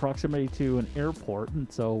we're in proximity to an airport,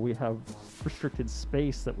 and so we have restricted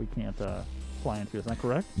space that we can't fly into. Is that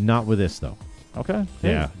correct? Not with this though. Okay.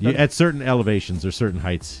 Yeah, at certain elevations or certain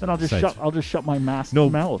heights. Then I'll just shut my mouth.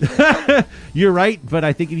 You're right, but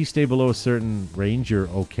I think if you stay below a certain range, you're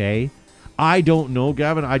okay. I don't know,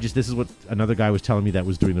 Gavin. This is what another guy was telling me that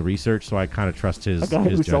was doing the research, so I kind of trust his. A guy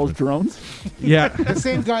who sells drones. Yeah, the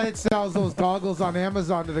same guy that sells those goggles on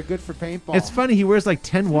Amazon that are good for paintball. It's funny. He wears like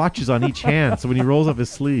 10 watches on each hand, so when he rolls up his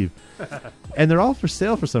sleeve, and they're all for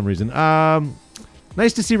sale for some reason.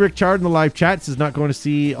 Nice to see Rick Chard in the live chat. Says not going to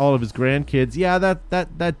see all of his grandkids. Yeah,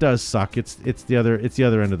 that does suck. It's the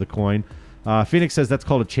other end of the coin. Phoenix says that's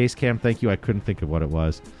called a chase cam. Thank you. I couldn't think of what it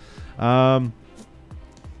was.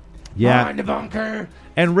 Yeah. Behind the bunker.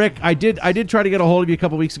 And Rick, I did try to get a hold of you a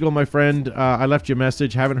couple weeks ago, my friend. I left you a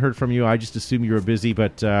message. Haven't heard from you. I just assumed you were busy,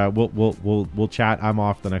 but we'll chat. I'm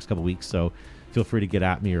off the next couple weeks, so feel free to get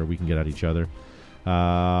at me, or we can get at each other.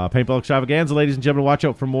 Paintball Extravaganza, ladies and gentlemen, watch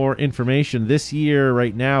out for more information. This year,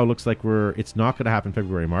 right now, looks like it's not going to happen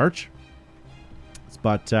February, March.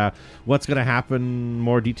 But what's going to happen?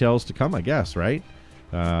 More details to come, I guess. Right?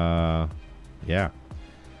 Yeah.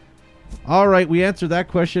 All right, we answered that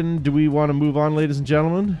question. Do we want to move on, ladies and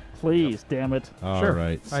gentlemen? Please, damn it. All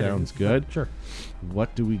right, sounds good. Sure.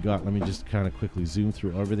 What do we got? Let me just kind of quickly zoom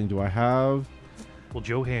through everything. Do I have? Well,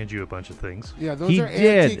 Joe handed you a bunch of things. Yeah, those are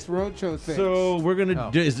Antiques Roadshow things. So we're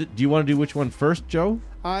gonna do. Do you want to do which one first, Joe?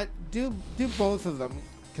 Do both of them,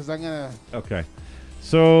 because I'm gonna. Okay.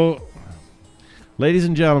 So, ladies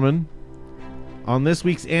and gentlemen, on this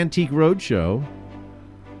week's Antique Roadshow,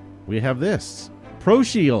 we have this. Pro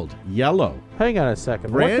Shield yellow. Hang on a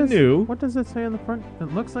second. Brand new. What does it say on the front?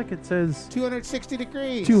 It looks like it says 260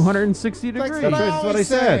 degrees. 260 degrees. That's what I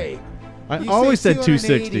said. I always said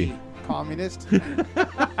 260. Communist.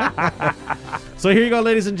 So here you go,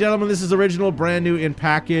 ladies and gentlemen. This is original, brand new in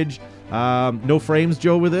package. No frames,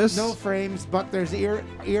 Joe, with this? No frames, but there's ear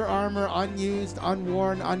armor, unused,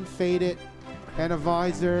 unworn, unfaded, and a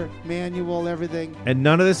visor, manual, everything. And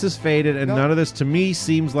none of this is faded, and none of this, to me,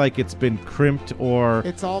 seems like it's been crimped or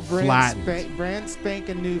it's all brand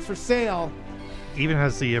spanking new for sale. Even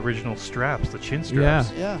has the original straps, the chin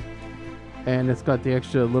straps. Yeah. And it's got the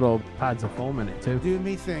extra little pads of foam in it, too. Do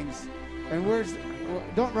me things. And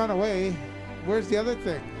don't run away. Where's the other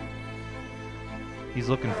thing? He's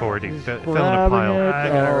looking forward to filling a pile. I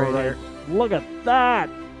got it right here. Look at that.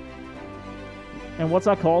 And what's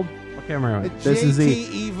that called? I can't remember. This is the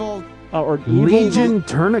Evil. Or Legion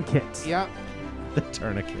Tourniquet. Yep. The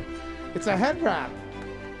tourniquet. It's a head wrap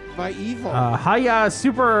by Evil. Hiya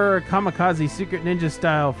Super Kamikaze Secret Ninja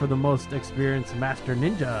style for the most experienced master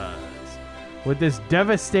ninjas. With this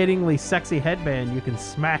devastatingly sexy headband, you can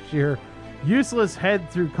smash your useless head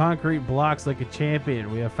through concrete blocks like a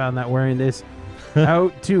champion. We have found that wearing this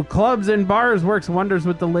out to clubs and bars works wonders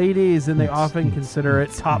with the ladies, and they often consider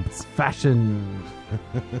it top fashion.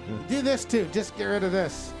 Do this too. Just get rid of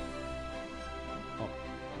this.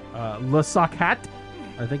 Le Sock Hat,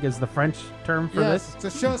 I think is the French term for this. It's a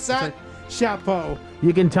chaussette chapeau.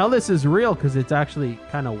 You can tell this is real because it's actually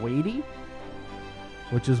kind of weighty,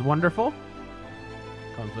 which is wonderful.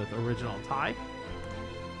 Comes with original tie.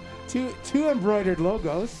 Two embroidered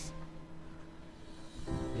logos.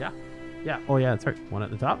 Yeah. Oh yeah, that's right. One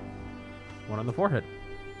at the top, one on the forehead.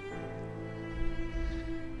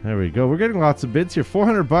 There we go. We're getting lots of bids here.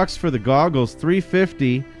 $400 for the goggles,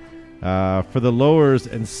 $350 for the lowers,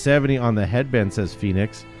 and $70 on the headband, says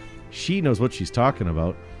Phoenix. She knows what she's talking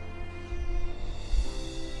about.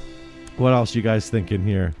 What else you guys thinking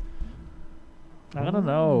here? I don't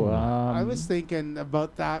know. I was thinking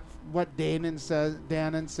about that. What Danon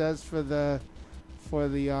says for the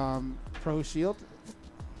Pro Shield.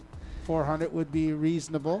 400 would be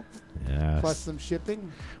reasonable. Yes. Plus some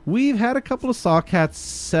shipping. We've had a couple of sock hats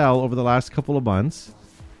sell over the last couple of months.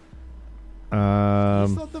 You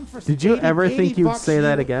sold them for Did you ever think you'd say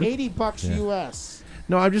that again? $80 US.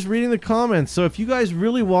 No, I'm just reading the comments. So if you guys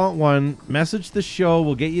really want one, message the show.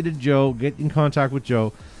 We'll get you to Joe. Get in contact with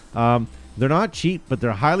Joe. They're not cheap, but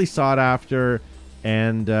they're highly sought after.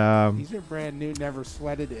 And these are brand new, never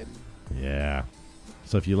sweated in. yeah.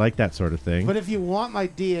 So if you like that sort of thing. But if you want my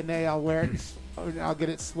DNA, I'll wear it. I'll get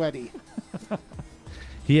it sweaty.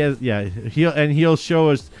 He has, yeah. He'll show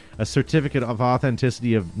us a certificate of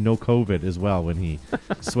authenticity of no COVID as well when he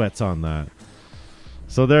sweats on that.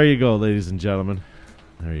 So there you go, ladies and gentlemen.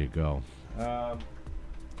 There you go.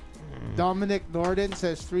 Dominic Norden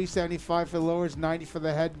says $375 for the lowers, $90 for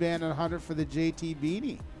the headband, and $100 for the JT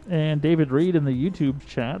beanie. And David Reed in the YouTube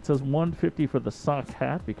chat says $150 for the sock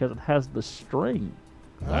hat because it has the string.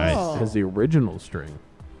 Nice. Oh. Has the original string,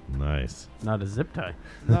 Nice. not a zip tie.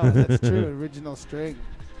 No, that's true. Original string.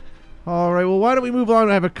 All right, well, why don't we move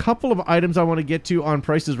on? I have a couple of items I want to get to on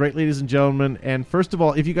Price is Right, ladies and gentlemen. And first of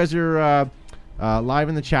all, if you guys are live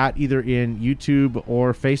in the chat, either in YouTube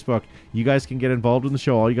or Facebook, you guys can get involved in the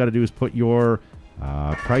show. All you got to do is put your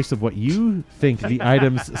price of what you think the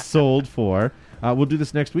items sold for. We'll do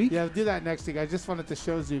this next week. Yeah, do that next week. I just wanted to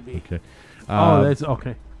show Zuby. Okay. That's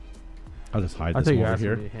okay. I'll just hide I this thought you over asked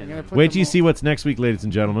here. me to hand I'm gonna them. put Wait them till you all- see what's next week, ladies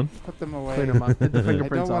and gentlemen. Put them away. Clean them up. Get the I don't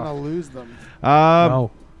fingerprints want to off. lose them.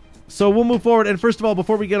 Oh, So we'll move forward. And first of all,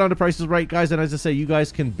 before we get on to Prices Right, guys, and as I say, you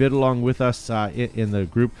guys can bid along with us in the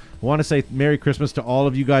group. I want to say Merry Christmas to all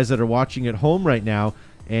of you guys that are watching at home right now,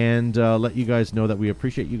 and let you guys know that we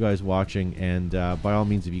appreciate you guys watching. And by all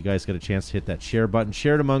means, if you guys get a chance to hit that share button,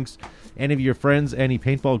 share it amongst any of your friends, any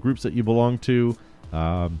paintball groups that you belong to,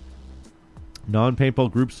 non-paintball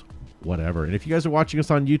groups, whatever. And if you guys are watching us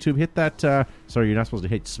on YouTube, hit that, sorry, you're not supposed to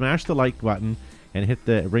hit, smash the like button and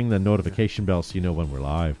ring the notification bell so you know when we're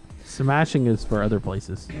live. smashing is for other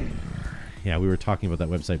places. Yeah, we were talking about that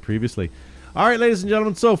website previously. All right, ladies and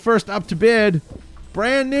gentlemen, so first up to bid,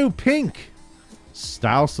 brand new pink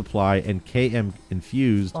Style Supply and KM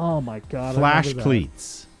infused Oh my god! flash I remember that.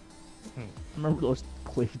 cleats. I remember those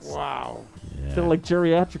cleats. Wow. Yeah. They're like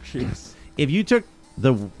geriatric shoes. If you took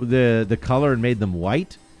the color and made them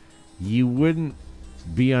white, you wouldn't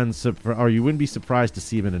be you wouldn't be surprised to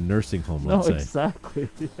see them in a nursing home, No, let's say. exactly.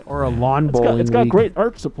 Or a lawn It's bowling got, it's got league. great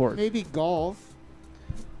arch support. Maybe golf.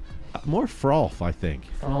 More frolf, I think.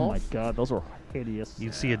 Oh my god, those are hideous.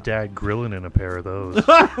 You'd see a dad grilling in a pair of those.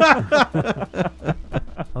 I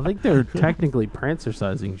think they're technically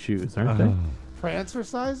prancer-sizing shoes, aren't they?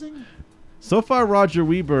 Prancer-sizing? So far, Roger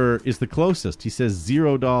Weber is the closest. He says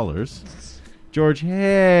 $0. George,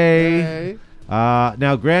 hey.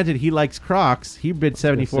 Now, granted, he likes Crocs. He bid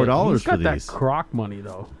 $74 He's for got that these. Croc money,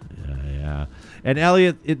 though. Yeah. And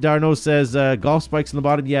Elliot Darno says golf spikes in the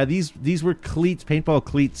bottom. Yeah, these were cleats, paintball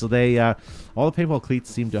cleats. So they all the paintball cleats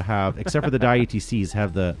seem to have, except for the Dye ETCs,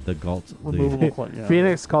 have the galt. Removable cleat, yeah.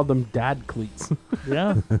 Phoenix called them dad cleats.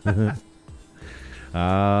 Yeah.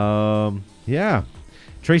 Yeah.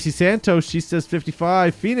 Tracy Santos, she says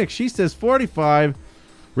 55. Phoenix, she says 45.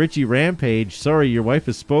 Richie Rampage, sorry, your wife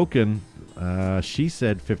has spoken. She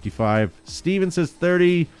said 55. Steven says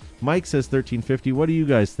 30. Mike says 1350. What are you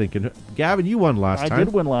guys thinking? Gavin, you won last time. I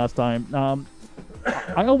did win last time.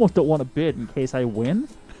 I almost don't want to bid in case I win,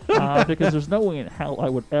 because there's no way in hell I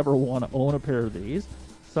would ever want to own a pair of these.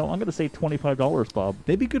 So I'm going to say $25, Bob.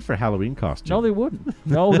 They'd be good for Halloween costume. No, they wouldn't.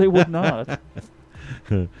 No, they would not.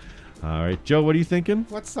 All right, Joe, what are you thinking?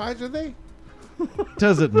 What size are they?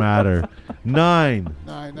 Doesn't matter. 9.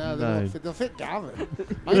 No, they'll fit Gavin.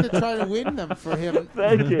 I'm going to try to win them for him.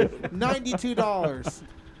 Thank you. $92.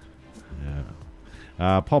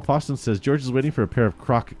 Yeah. Paul Poston says George is waiting for a pair of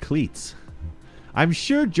Croc cleats. I'm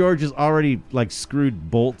sure George has already screwed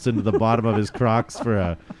bolts into the bottom of his Crocs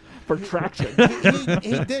for traction.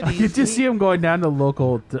 He did. You just see him going down to the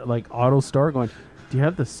local auto store going, do you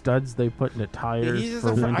have the studs they put in the tires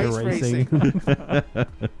for winter racing?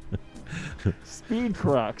 Speed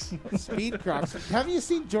Crocs. Speed Crocs. Have you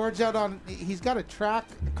seen George out on... He's got a track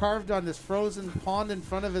carved on this frozen pond in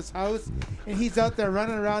front of his house, and he's out there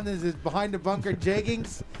running around in his behind the bunker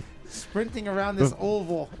jeggings, sprinting around this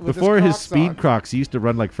oval with before his Crocs speed on. Crocs, he used to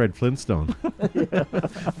run like Fred Flintstone.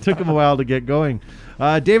 Took him a while to get going.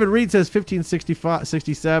 David Reed says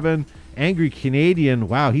 1567. Angry Canadian,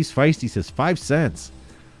 wow, he's feisty, says 5 cents.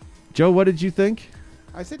 Joe, what did you think?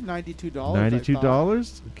 I said $92.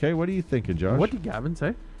 $92? Okay, what are you thinking, Josh? What did Gavin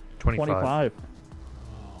say? 25. I'm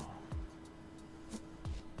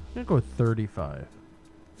going to go with 35.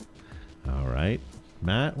 All right.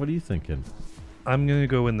 Matt, what are you thinking? I'm going to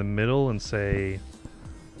go in the middle and say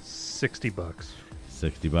 $60.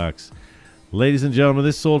 $60. Ladies and gentlemen,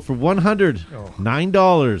 this sold for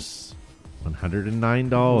 $109.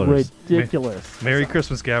 $109. Ridiculous. Merry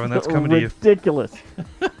Christmas, Gavin. That's coming to you. Ridiculous.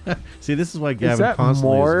 See, this is why Is Gavin that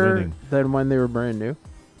constantly is more winning. than when they were brand new?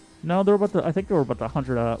 No, they're about the. I think they were about the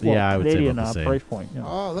 100. Yeah, I would say Canadian about the same. price point. Yeah.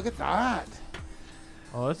 Oh, look at that.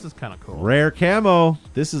 Oh, this is kind of cool. Rare camo.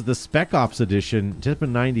 This is the Spec Ops edition, just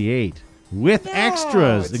been 98, with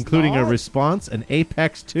extras, it's including a not. Response and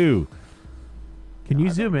Apex 2. Can you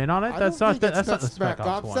zoom in on it? I That's don't not think that's it's not the the Spec Spec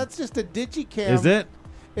Ops Ops. one. That's just a Digicam. Is it?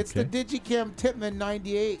 It's Okay. the Digicam Tipman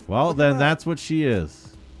 98. Well, Look then at that's what she is.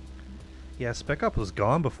 Yeah, Spec Up was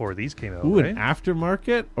gone before these came out, Ooh, right? an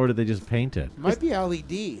aftermarket, or did they just paint it? Might be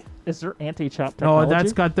LED. Is there anti-chop Oh, technology?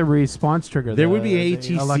 that's got the response trigger. There the- would be the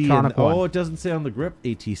ATC. electronic And, one. oh, it doesn't say on the grip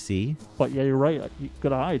ATC. But yeah, you're right.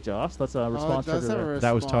 Good eye, Josh. That's a response does trigger have a there.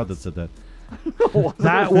 That was Todd that response. said that.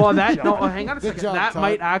 No, hang on a Good second. job, That Todd.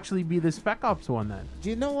 might actually be the Spec Ops one then. Do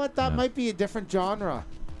you know what? That Yeah. might be a different genre.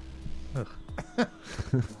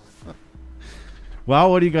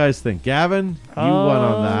 Well, what do you guys think? Gavin, you won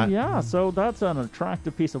on that. Yeah, so that's an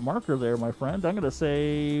attractive piece of marker there, my friend. I'm going to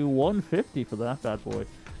say 150 for that bad boy.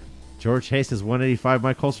 George Hayes says 185.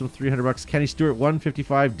 Mike Holstrom $300. Kenny Stewart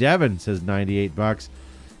 155. Devin says $98.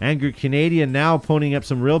 Angry Canadian now ponying up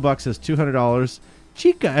some real bucks says $200.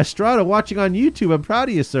 Chica Estrada watching on YouTube. I'm proud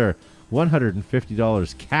of you, sir.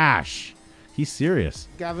 $150 cash. He's serious.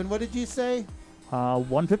 Gavin, what did you say?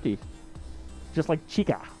 150. Just like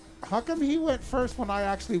Chica. How come he went first when I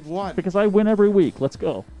actually won? Because I win every week. Let's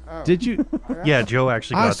go. Oh. Did you? Yeah, Joe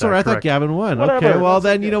actually got Sorry, that I thought correct. Gavin won. Whatever. Okay, well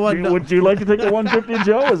then you know what? No. Would you like to take the 150,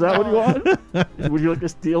 Joe? Is that what you want? Would you like to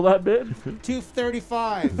steal that bid?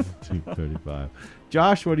 235. 235.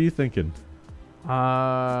 Josh, what are you thinking?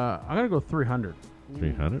 I'm gonna go 300.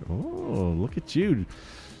 300. Oh, look at you.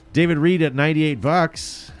 David Reed at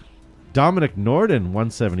 $98. Dominic Norden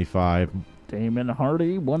 175. Damon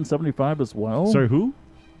Hardy 175 as well. Sorry, who?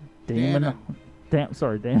 Damon.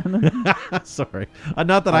 Sorry, Dan. Sorry.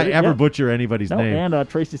 Not that I Hardy, ever yeah. butcher anybody's No, name. and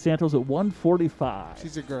Tracy Santos at 145.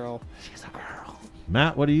 She's a girl.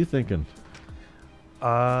 Matt, what are you thinking?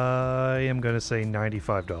 I am going to say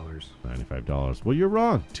 $95. $95. Well, you're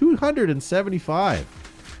wrong. $275.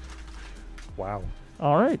 Wow.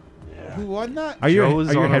 All right. Who won that? Are your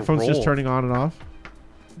Joe's on a headphones just roll. turning on and off?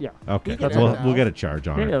 Yeah. Okay. We can We'll, edit we'll out. get a charge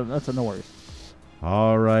on Yeah, it. yeah, that's a no worries.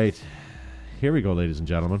 All right. Here we go, ladies and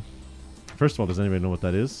gentlemen. First of all, does anybody know what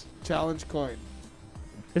that is? Challenge coin.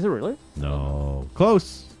 Is it really? No.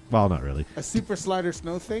 Close. Well, not really. A super slider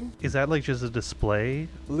snow thing. Is that like just a display?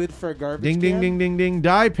 Lid for a garbage Ding, ding, can. ding, ding, ding.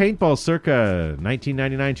 Die paintball circa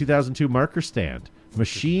 1999-2002 marker stand.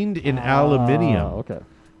 Machined in aluminium. Okay.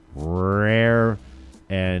 Rare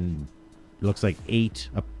and looks like 8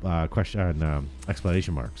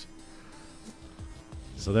 explanation marks.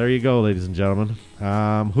 So there you go, ladies and gentlemen.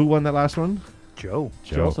 Who won that last one? Joe.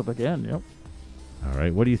 Joseph again. Yep. All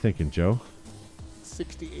right. What are you thinking, Joe?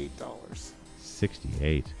 $68.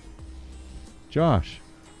 68. Josh.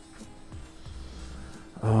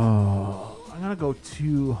 Oh, I'm gonna go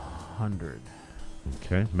 200.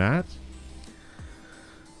 Okay. Matt?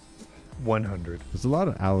 100. There's a lot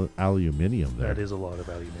of aluminium there. That is a lot of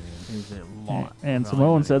aluminium. Is a lot. And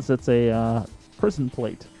Simone says it's a prison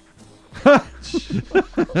plate.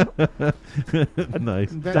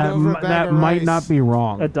 Nice. Bend That, over, that bag of might rice. not be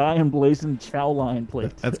wrong. A die and blazing chow line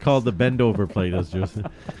plate. That's called the bend over plate, as Joseph.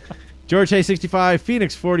 George Hay 65,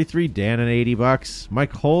 Phoenix 43, Dan at $80.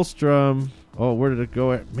 Mike Holstrom. Oh, where did it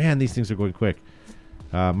go? Man, these things are going quick.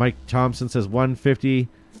 Mike Thompson says 150.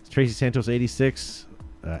 Tracy Santos 86.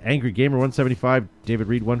 Angry Gamer 175. David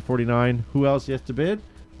Reed 149. Who else has to bid?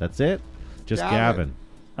 That's it. Just Gavin.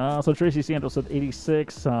 So Tracy Santos said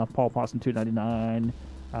 86. Paul Poston 299.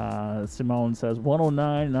 Simone says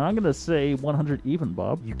 109. And I'm going to say 100 even,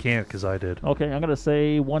 Bob. You can't because I did. Okay, I'm going to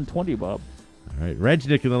say 120, Bob. All right.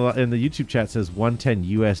 Regnick in the YouTube chat says 110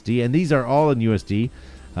 USD. And these are all in USD.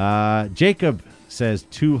 Jacob says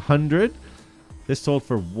 200. This sold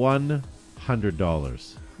for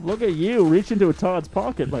 $100. Look at you. Reach into Todd's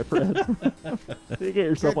pocket, my friend. You get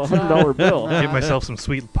yourself a $100 bill. Get myself some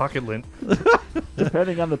sweet pocket lint.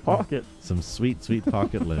 Depending on the pocket. Some sweet, sweet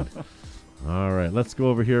pocket lint. All right. Let's go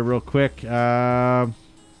over here real quick.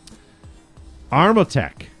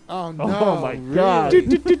 Armotech. Oh, no. Oh, my really? God.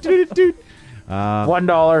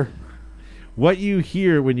 $1. What you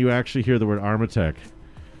hear when you actually hear the word Armotech?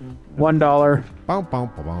 $1. Bow, bow,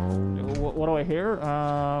 bow, bow. What do I hear?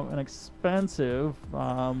 An expensive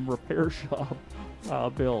repair shop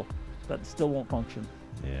bill that still won't function.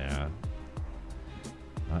 Yeah.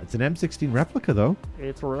 It's an M16 replica, though.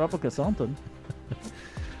 It's a replica something.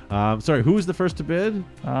 Sorry, who was the first to bid?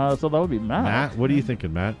 So that would be Matt. Matt, what are you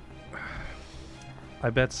thinking, Matt? I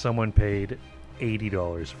bet someone paid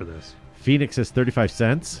 $80 for this. Phoenix says 35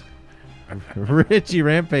 cents. Richie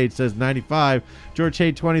Rampage says 95. George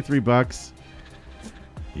Hay, $23.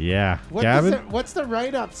 Yeah. Gavin? What's the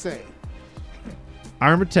write-up say?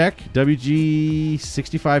 Armatech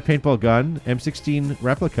WG65 paintball gun, M16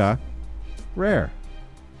 replica, rare.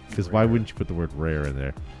 Because why wouldn't you put the word rare in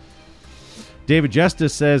there? David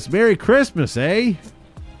Justice says, Merry Christmas, eh?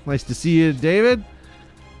 Nice to see you, David.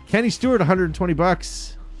 Kenny Stewart,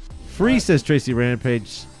 $120. Free, says Tracy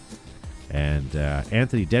Rampage. And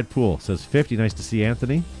Anthony Deadpool says 50. Nice to see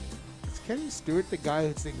Anthony. Is Kenny Stewart the guy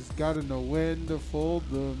who sings "Gotta Know When to Fold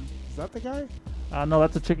Them"? Is that the guy? No,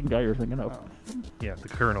 that's a chicken guy you're thinking of. Yeah, the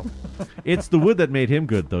Colonel. It's the wood that made him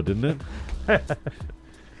good, though, didn't it?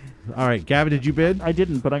 All right, Gavin, did you bid? I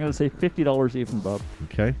didn't, but I'm going to say $50 even, Bob.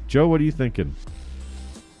 Okay. Joe, what are you thinking?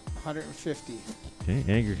 150. Okay.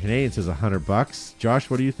 Angry Canadian says $100. Josh,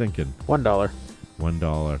 what are you thinking? $1.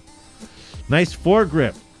 $1. Nice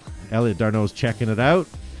foregrip. Elliot Darnow's checking it out.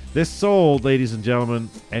 This sold, ladies and gentlemen,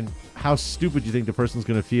 and how stupid do you think the person's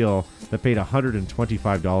going to feel that paid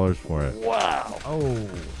 $125 for it? Wow. Oh.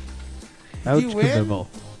 Did you win? Kavibble.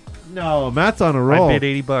 No, Matt's on a roll. I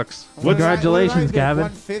bid $80. Congratulations, Gavin.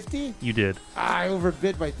 150? You did. I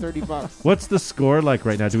overbid by $30. What's the score like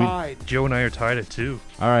right now? Do we? Tied. Joe and I are tied at 2.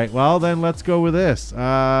 All right. Well, then let's go with this.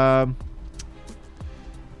 Evil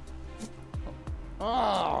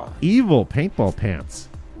paintball pants,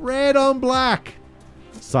 red on black,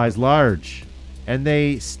 size large, and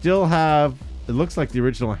they still have. It looks like the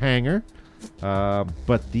original hanger,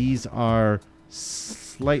 but these are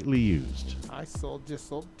slightly used. I just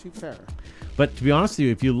sold 2 pair. But to be honest with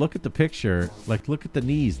you, if you look at the picture, like look at the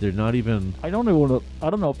knees, they're not even. I don't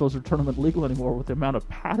know if those are tournament legal anymore with the amount of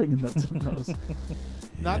padding that's in those.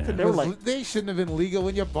 Not that they shouldn't have been legal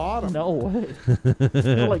when you bought them. No way.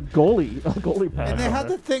 They're like goalie pads. And they had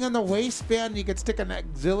the thing on the waistband you could stick an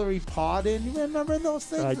auxiliary pod in. You remember those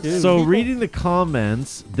things? I do. So reading the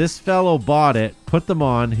comments, this fellow bought it, put them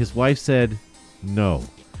on. His wife said no.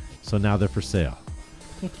 So now they're for sale.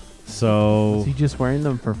 So is he just wearing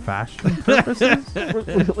them for fashion purposes?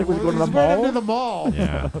 Like when you go to the mall? To the mall.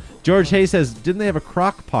 Yeah. George Hay says, didn't they have a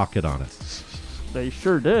crock pocket on it? They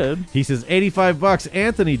sure did. He says $85.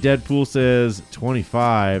 Anthony Deadpool says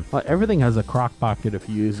 25. Well, everything has a crock pocket if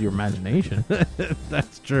you use your imagination.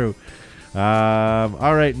 That's true.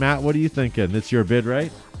 All right, Matt, what are you thinking? It's your bid,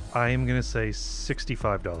 right? I am going to say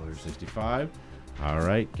 $65. 65. All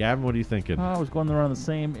right. Gavin, what are you thinking? I was going around the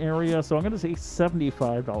same area, so I'm going to say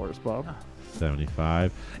 $75, Bob.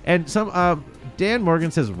 75. And some Dan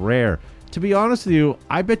Morgan says rare. To be honest with you,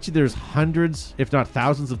 I bet you there's hundreds, if not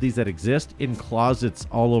thousands of these that exist in closets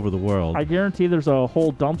all over the world. I guarantee there's a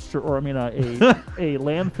whole dumpster, or I mean a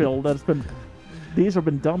landfill that's been. These have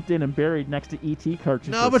been dumped in and buried next to ET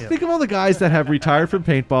cartridges. No, but think of all the guys that have retired from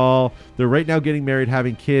paintball. They're right now getting married,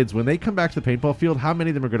 having kids. When they come back to the paintball field, how many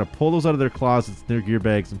of them are going to pull those out of their closets, their gear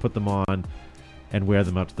bags, and put them on and wear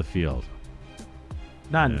them out to the field?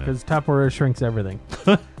 None, because Tupperware shrinks everything.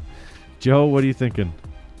 Joe, what are you thinking?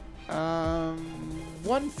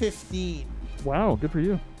 115. Wow, good for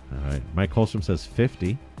you. All right. Mike Holstrom says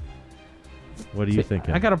 50. What are you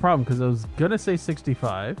thinking? I got a problem because I was going to say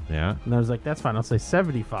 65. Yeah. And I was like, that's fine. I'll say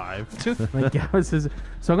 75. Like Gavin says,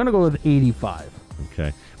 so I'm going to go with 85.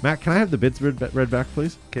 Okay. Matt, can I have the bids read back,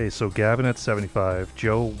 please? Okay, so Gavin at 75,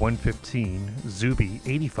 Joe 115, Zuby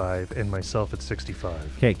 85, and myself at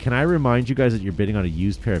 65. Okay, can I remind you guys that you're bidding on a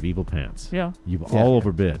used pair of Evil pants? Yeah. You've all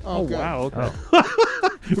overbid. Oh, wow. Okay.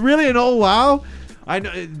 Really? And oh, wow? I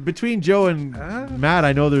know between Joe and Matt,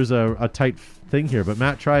 I know there's a tight thing here, but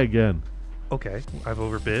Matt, try again. Okay, I've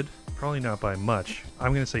overbid. Probably not by much.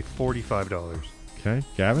 I'm going to say $45. Okay,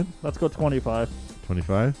 Gavin? Let's go 25.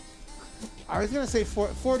 25? I was going to say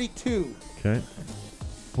 42. Okay.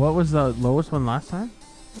 What was the lowest one last time?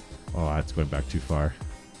 Oh, that's going back too far.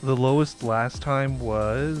 The lowest last time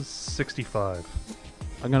was 65.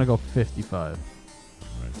 I'm going to go 55.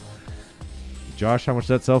 Right. Josh, how much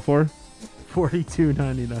does that sell for?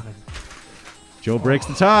 $42.99. Joe breaks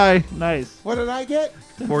the tie. Nice. What did I get?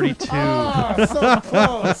 42. Oh, so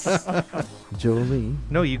close. Jolie.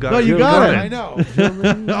 No, you got No, it. you got it. I know.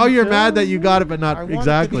 Oh, you're mad that you got it, but not I wanted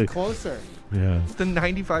exactly. to be closer. Yeah. The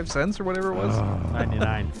 95 cents or whatever it was?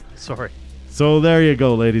 99. Sorry. So there you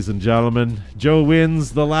go, ladies and gentlemen. Joe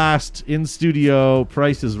wins the last in studio.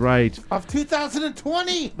 Price is Right. Of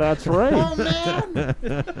 2020. That's right. Oh, man.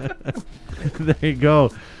 There you go.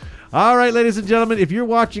 All right, ladies and gentlemen, if you're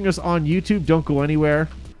watching us on YouTube, don't go anywhere.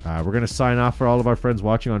 We're going to sign off for all of our friends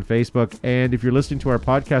watching on Facebook. And if you're listening to our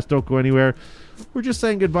podcast, don't go anywhere. We're just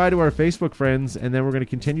saying goodbye to our Facebook friends, and then we're going to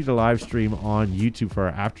continue to live stream on YouTube for our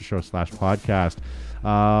after show /podcast.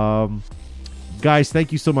 Guys,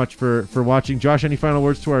 thank you so much for watching. Josh, any final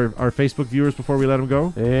words to our Facebook viewers before we let them go?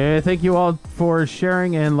 Thank you all for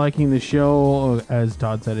sharing and liking the show. As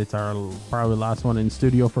Todd said, it's our probably last one in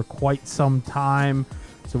studio for quite some time.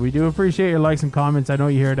 So we do appreciate your likes and comments. I know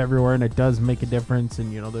you hear it everywhere, and it does make a difference.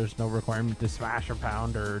 And, there's no requirement to smash or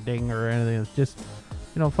pound or ding or anything. It's just,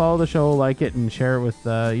 follow the show, like it, and share it with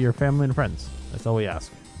your family and friends. That's all we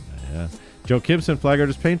ask. Yeah. Joe Kimson, Flag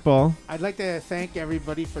Artist Paintball. I'd like to thank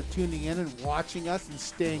everybody for tuning in and watching us and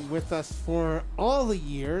staying with us for all the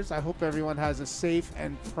years. I hope everyone has a safe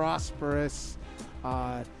and prosperous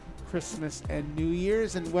Christmas and New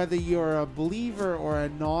Year's. And whether you're a believer or a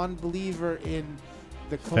non-believer in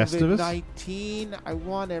the COVID-19, I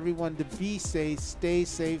want everyone to be safe, stay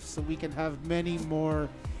safe, so we can have many more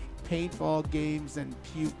paintball games and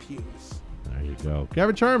pew-pews. There you go.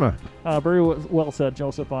 Gavin Charma. Very well said,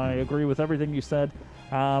 Joseph. I agree with everything you said.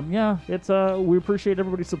 It's we appreciate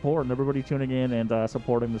everybody's support and everybody tuning in and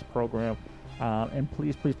supporting this program. And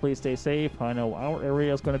please stay safe. I know our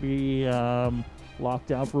area is going to be locked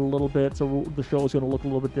down for a little bit, so the show is going to look a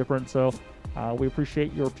little bit different. So we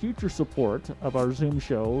appreciate your future support of our Zoom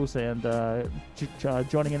shows and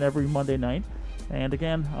joining in every Monday night. And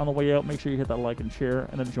again, on the way out, make sure you hit that like and share,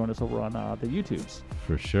 and then join us over on the YouTubes.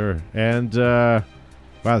 For sure. And wow,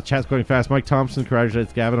 the chat's going fast. Mike Thompson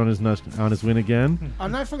congratulates Gavin on his win again.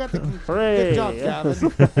 And I forgot to Hooray! Good job,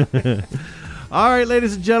 Gavin. All right,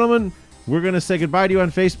 ladies and gentlemen, we're going to say goodbye to you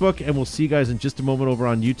on Facebook, and we'll see you guys in just a moment over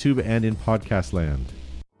on YouTube and in podcast land.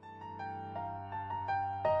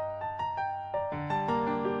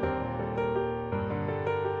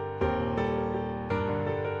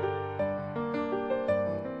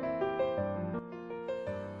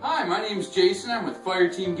 Hi, my name's Jason. I'm with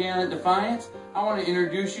Fireteam Gannett Defiance. I want to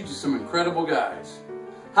introduce you to some incredible guys.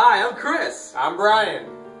 Hi, I'm Chris. I'm Brian.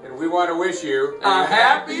 And we want to wish you a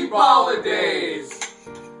happy holidays.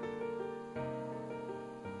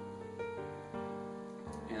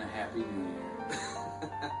 And a happy New Year.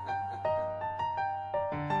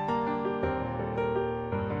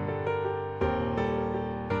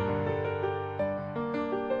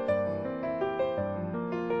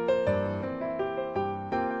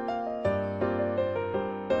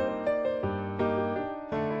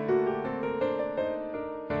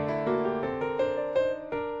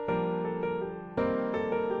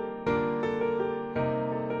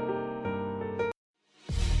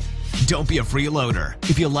 Don't be a freeloader.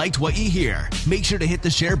 If you liked what you hear, make sure to hit the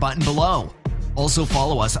share button below. Also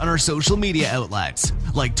follow us on our social media outlets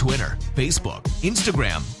like Twitter, Facebook,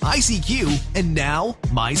 Instagram, ICQ, and now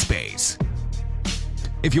MySpace.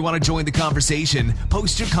 If you want to join the conversation,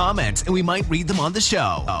 post your comments and we might read them on the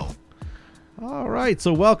show. All right,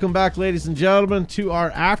 so welcome back, ladies and gentlemen, to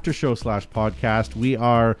our after show /podcast. We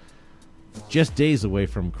are just days away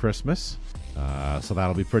from Christmas. So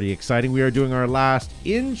that'll be pretty exciting. We are doing our last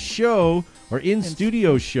in-studio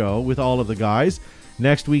show with all of the guys.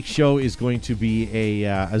 Next week's show is going to be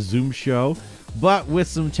a Zoom show, but with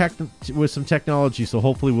some technology. So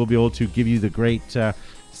hopefully we'll be able to give you the great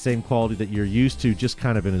same quality that you're used to, just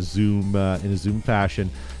kind of in a Zoom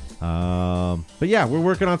fashion. But yeah, we're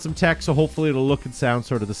working on some tech, so hopefully it'll look and sound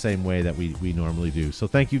sort of the same way that we normally do. So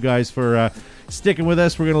thank you guys for sticking with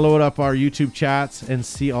us. We're going to load up our YouTube chats and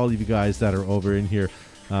see all of you guys that are over in here.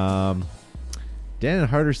 Dan and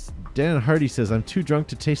Hardy says, I'm too drunk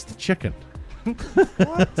to taste the chicken.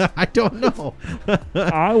 What? I don't know.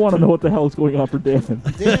 I want to know what the hell is going on for Dan.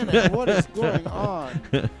 Dan, what is going on?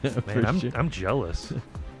 Man, I'm jealous.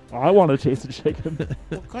 I want to taste the chicken.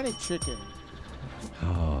 What kind of chicken?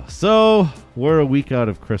 Oh, so we're a week out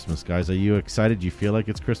of Christmas, guys. Are you excited? Do you feel like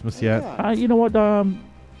it's Christmas yet? You know what?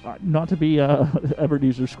 Not to be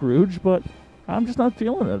Ebenezer Scrooge, but I'm just not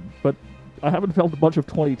feeling it. But I haven't felt a bunch of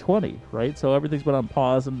 2020, right? So everything's been on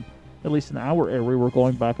pause, and at least in our area, we're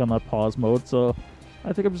going back on that pause mode. So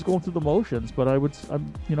I think I'm just going through the motions. But I want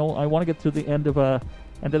to get to the end of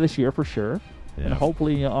this year for sure, and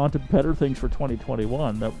hopefully on to better things for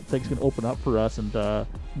 2021. That things can open up for us and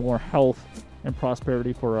more health and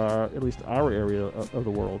prosperity for at least our area of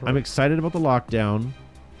the world. Right? I'm excited about the lockdown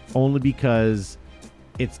only because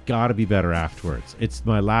it's got to be better afterwards. It's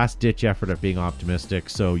my last ditch effort at being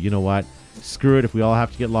optimistic. So you know what? Screw it. If we all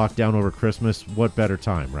have to get locked down over Christmas, what better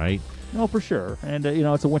time, right? No, for sure. And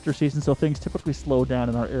it's a winter season, so things typically slow down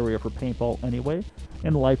in our area for paintball anyway,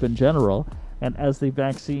 and life in general. And as the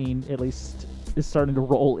vaccine at least is starting to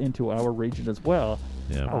roll into our region as well.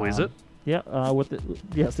 Yeah. Oh, is it? With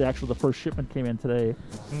the first shipment came in today.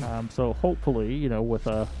 So hopefully,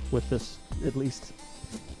 with this at least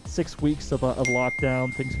 6 weeks of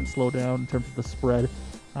lockdown, things can slow down in terms of the spread.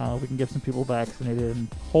 We can get some people vaccinated and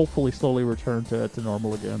hopefully slowly return to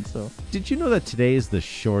normal again. So, did you know that today is the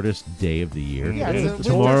shortest day of the year? Yeah,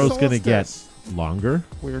 tomorrow's going to get longer.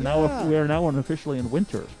 We are now officially in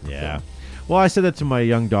winter. Yeah. So. Well, I said that to my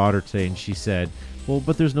young daughter today, and she said, "Well,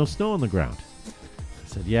 but there's no snow on the ground." I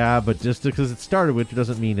said, "Yeah, but just because it started winter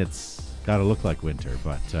doesn't mean it's got to look like winter."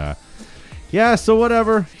 But yeah, so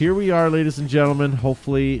whatever. Here we are, ladies and gentlemen.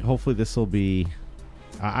 Hopefully this will be.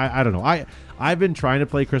 I don't know. I've been trying to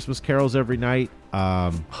play Christmas carols every night.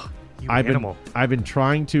 I've been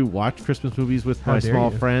trying to watch Christmas movies with my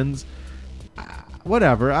small friends.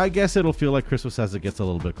 Whatever. I guess it'll feel like Christmas as it gets a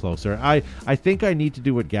little bit closer. I think I need to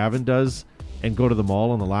do what Gavin does and go to the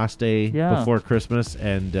mall on the last day before Christmas.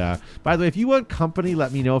 And by the way, if you want company,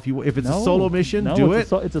 let me know. If it's a solo mission, do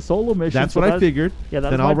it. It's a solo mission. That's what I figured. Yeah,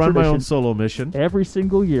 then I'll run my own solo mission. Every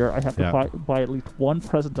single year, I have to buy at least one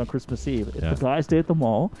present on Christmas Eve. It's the guys' day at the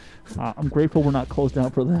mall. I'm grateful we're not closed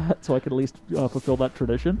down for that, so I can at least fulfill that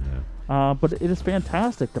tradition. Yeah. But it is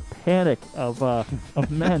fantastic. The panic of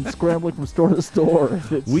men scrambling from store to store.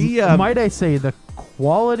 Might I say the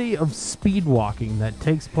quality of speed walking that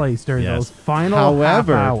takes place during those final half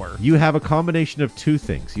hour. You have a combination of two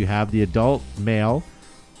things. You have the adult male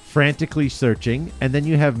frantically searching, and then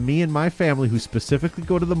you have me and my family who specifically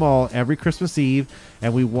go to the mall every Christmas Eve,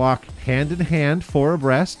 and we walk hand in hand, four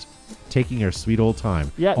abreast, taking our sweet old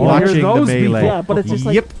time. Yeah, watching the melee. Yeah, but it's just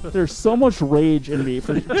like there's so much rage in me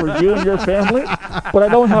for you and your family, but I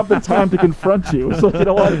don't have the time to confront you. So you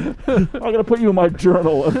know what? I'm gonna put you in my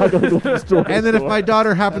journal, and I'm gonna go to the store. And then if my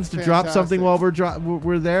daughter happens to drop something while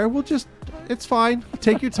we're there, we'll just. It's fine.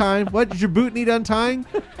 Take your time. What does your boot need untying,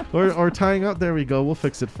 or tying up? There we go. We'll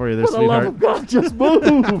fix it for you, there, sweetheart. For the love of God, just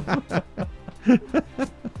move.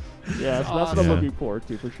 Yeah, so that's what I'm looking forward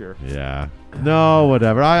to for sure. Yeah. No,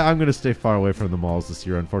 whatever. I'm going to stay far away from the malls this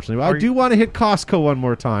year, unfortunately. I do want to hit Costco one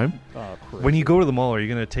more time. When you go to the mall, are you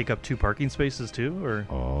going to take up 2 parking spaces too, or?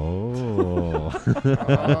 Oh.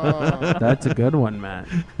 That's a good one, Matt.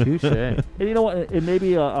 Touche. And you know what? And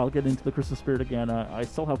maybe I'll get into the Christmas spirit again. I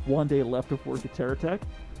still have 1 day left of work at TerraTech.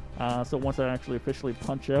 So once I actually officially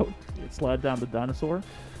punch out, slide down the dinosaur,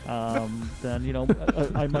 then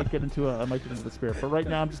I might get into the spirit. But right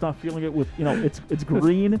now I'm just not feeling it. With it's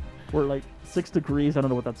green. We're like 6 degrees. I don't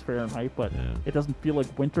know what that's Fahrenheit, but it doesn't feel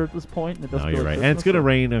like winter at this point. And it doesn't you're feel right. Christmas, and it's going to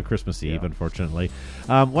rain on Christmas Eve, unfortunately.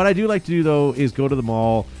 What I do like to do though is go to the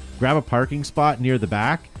mall, grab a parking spot near the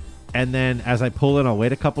back, and then as I pull in, I'll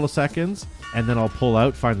wait a couple of seconds, and then I'll pull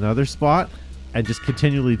out, find another spot. And just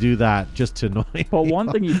continually do that just to annoy. But one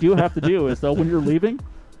thing you do have to do is, though, when you're leaving,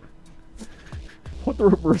 put the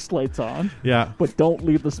reverse lights on. Yeah. But don't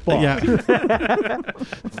leave the spot. Yeah.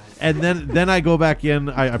 And then I go back in.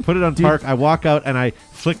 I put it on park. I walk out and I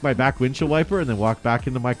flick my back windshield wiper and then walk back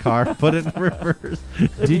into my car. Put it in reverse.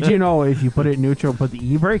 Did you know if you put it in neutral, put the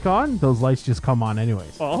e-brake on, those lights just come on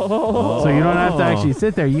anyways? Oh. So you don't have to actually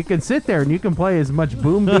sit there. You can sit there and you can play as much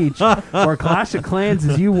Boom Beach or Clash of Clans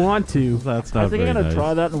as you want to. That's not. I think I'm gonna nice.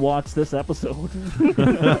 try that and watch this episode.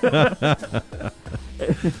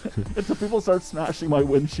 Until people start smashing my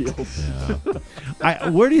windshield. Yeah.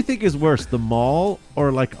 Where do you think is worse, the mall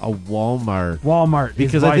or like a Walmart? Walmart,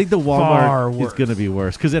 because I think the Walmart is going to be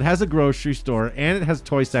worse because it has a grocery store and it has a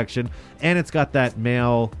toy section and it's got that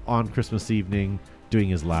male on Christmas evening doing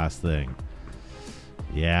his last thing.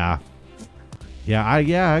 Yeah. I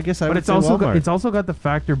guess I would say Walmart. It's also got the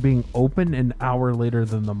factor being open an hour later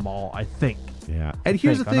than the mall, I think. Yeah, and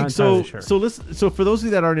here's the thing. So listen. So for those of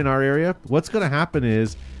you that aren't in our area, what's going to happen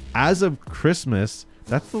is, as of Christmas,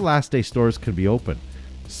 that's the last day stores can be open.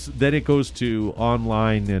 Then it goes to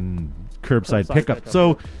online and curbside pickup.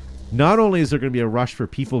 So not only is there going to be a rush for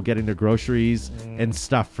people getting their groceries and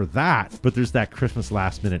stuff for that, but there's that Christmas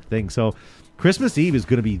last minute thing. So Christmas Eve is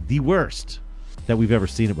going to be the worst that we've ever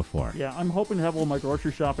seen it before. Yeah, I'm hoping to have all my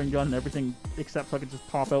grocery shopping done and everything, except so I can just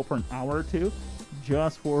pop out for an hour or two,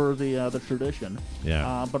 just for the tradition.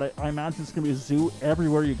 Yeah. But I imagine it's going to be a zoo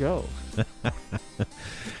everywhere you go.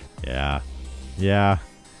 Yeah.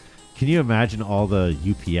 Can you imagine all the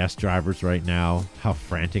UPS drivers right now? How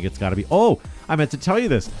frantic it's got to be. Oh, I meant to tell you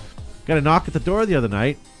this. Got a knock at the door the other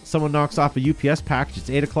night. Someone knocks off a UPS package. It's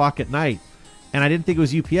 8 o'clock at night. And I didn't think it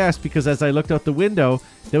was UPS because as I looked out the window,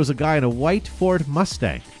 there was a guy in a white Ford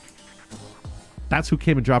Mustang. That's who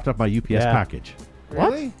came and dropped off my UPS package.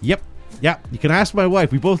 Really? Yep. Yeah, you can ask my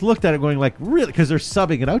wife. We both looked at it going like, really? Because they're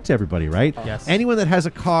subbing it out to everybody, right? Yes. Anyone that has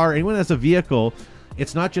a car, anyone that has a vehicle,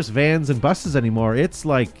 it's not just vans and buses anymore. It's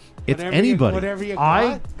like it's anybody. Whatever you I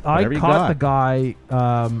got. Whatever you caught got. the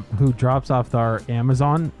guy who drops off our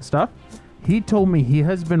Amazon stuff. He told me he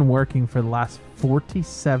has been working for the last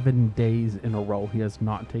 47 days in a row. He has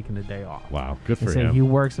not taken a day off. Wow, good He for said him. he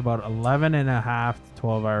works about 11 and a half to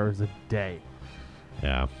 12 hours a day.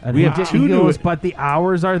 Yeah, And we he have just, two he new. goes, but the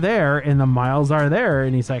hours are there and the miles are there,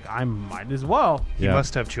 and he's like, I might as well. He Yeah.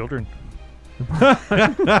 must have children.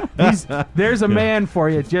 There's a man for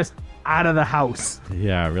you, just out of the house.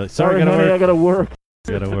 Yeah, really. Sorry, gotta honey, work. I gotta work.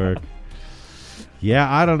 Gotta work.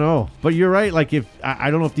 Yeah, I don't know, but you're right. Like, if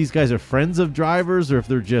I don't know if these guys are friends of drivers or if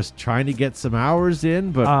they're just trying to get some hours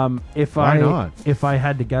in. But If why not? If I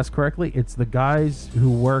had to guess correctly, it's the guys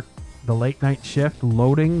who work the late night shift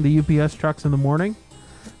loading the UPS trucks in the morning.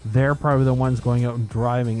 They're probably the ones going out and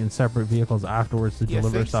driving in separate vehicles afterwards to You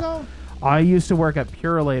deliver think stuff. so? I used to work at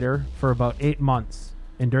Purelator for about 8 months,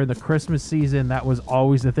 and during the Christmas season, that was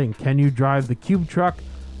always the thing. Can you drive the cube truck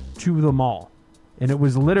to the mall? And it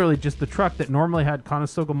was literally just the truck that normally had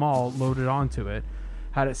Conestoga Mall loaded onto it,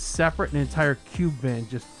 had it separate, an entire cube van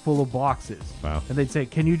just full of boxes. Wow. And they'd say,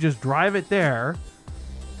 can you just drive it there,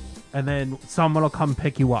 and then someone will come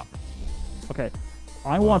pick you up. Okay.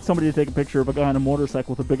 I want somebody to take a picture of a guy on a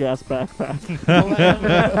motorcycle with a big ass backpack.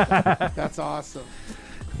 That's awesome.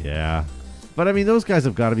 Yeah, but I mean, those guys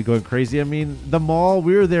have got to be going crazy. I mean, the mall,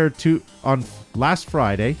 we were there on last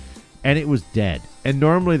Friday, and it was dead. And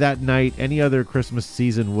normally that night, any other Christmas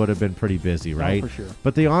season would have been pretty busy, right? for sure.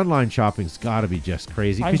 But the online shopping's got to be just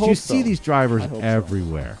crazy I because you hope see so. these drivers I hope so.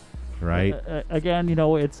 everywhere, right? Again, you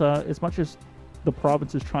know, it's as much as the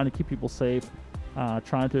province is trying to keep people safe,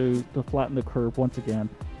 trying to flatten the curve once again.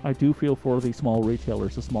 I do feel for the small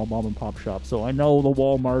retailers, the small mom and pop shops. So I know the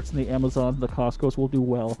Walmarts and the Amazons and the Costco's will do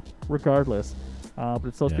well regardless. But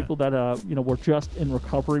it's those Yeah. people that you know, were just in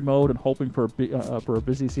recovery mode and hoping for a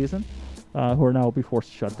busy season, who are now be forced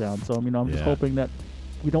to shut down. So I mean, I'm just Yeah. hoping that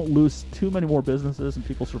we don't lose too many more businesses and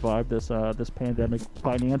people survive this pandemic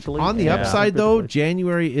financially. On the and upside, though, physically.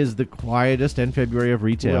 January is the quietest and February of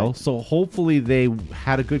retail. Right. So hopefully they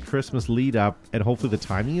had a good Christmas lead up, and hopefully the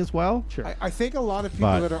timing as well. Sure. I think a lot of people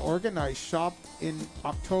But- that are organized shopped in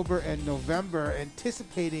October and November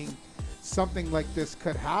anticipating something like this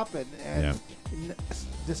could happen. And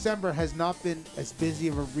December has not been as busy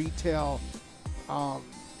of a retail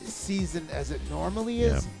season as it normally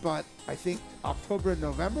is. Yeah. But I think October and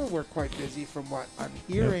November were quite busy from what I'm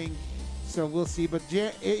hearing. So we'll see. But, you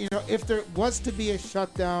know, if there was to be a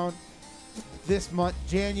shutdown this month,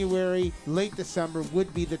 January, late December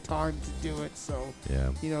would be the time to do it. So, Yeah.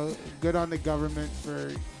 you know, good on the government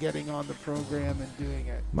for getting on the program and doing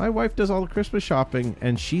it. My wife does all the Christmas shopping,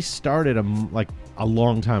 and she started a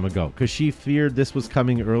long time ago because she feared this was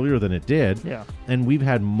coming earlier than it did. Yeah. And we've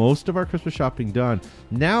had most of our Christmas shopping done.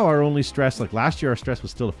 Now our only stress, like last year, our stress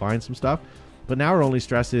was still to find some stuff, but now our only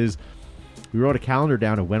stress is we wrote a calendar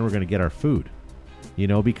down of when we're going to get our food. You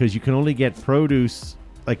know, because you can only get produce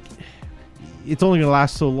like. It's only going to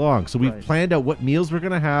last so long. So we've Right. planned out what meals we're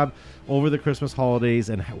going to have over the Christmas holidays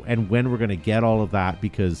and when we're going to get all of that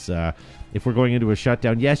because if we're going into a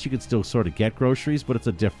shutdown, yes, you can still sort of get groceries, but it's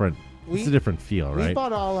a different feel, We right?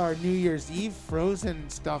 bought all our New Year's Eve frozen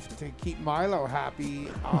stuff to keep Milo happy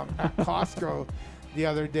at Costco the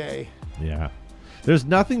other day. Yeah. There's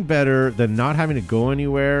nothing better than not having to go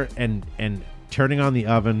anywhere and turning on the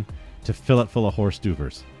oven to fill it full of horse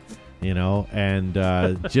duvers. You know, and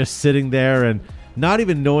just sitting there and not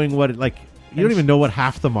even knowing what you don't even know what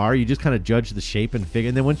half them are. You just kind of judge the shape and figure.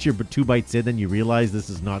 And then once you're 2 bites in, then you realize this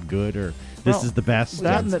is not good or this Well, is the best.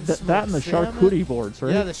 That and the Salmon? charcuterie boards,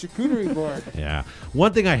 right? Yeah, the charcuterie board. Yeah.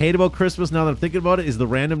 One thing I hate about Christmas now that I'm thinking about it is the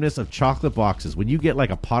randomness of chocolate boxes. When you get like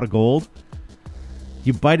a pot of gold,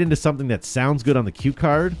 you bite into something that sounds good on the cue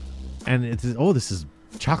card, and it's this is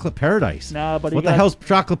chocolate paradise. Nah, but what the hell's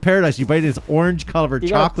chocolate paradise? You bite into this orange colored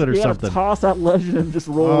chocolate or you something. gotta toss that legend and just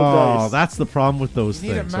roll the Oh, dice. that's the problem with those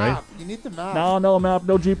You need things, a right? map. You need the map. No map,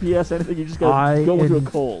 no GPS, anything. You just gotta go into a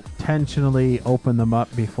cold. Intentionally open them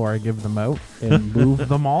up before I give them out and move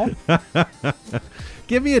them all.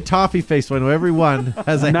 Give me a toffee face one where everyone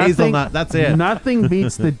has a hazelnut. That's it. Nothing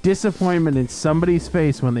beats the disappointment in somebody's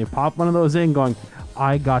face when they pop one of those in going,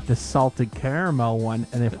 I got the salted caramel one,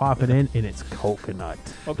 and they pop it in, and it's coconut.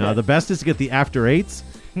 Okay. Now, the best is to get the after eights,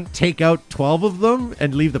 take out 12 of them,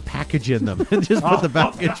 and leave the package in them, and just put the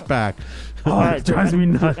package back. Oh, All right, it drives me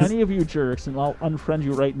nuts. Any of you jerks, and I'll unfriend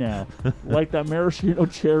you right now, like that maraschino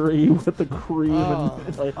cherry with the cream.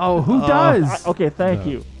 And, like, Oh, who does? okay, thank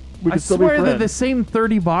you. I swear they're the same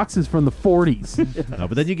 30 boxes from the 40s. No,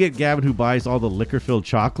 but then you get Gavin who buys all the liquor-filled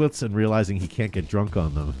chocolates and realizing he can't get drunk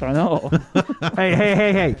on them. I know.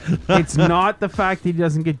 Hey. It's not the fact that he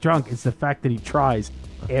doesn't get drunk. It's the fact that he tries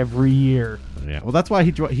every year. Yeah, well, that's why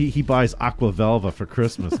he buys Aqua Velva for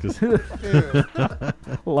Christmas. Cause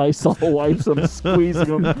Lysol wipes him, squeezing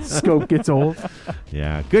him. Scope gets old.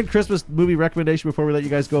 Yeah, good Christmas movie recommendation before we let you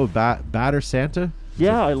guys go. Batter Santa?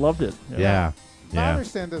 Yeah, I loved it. Yeah. Batter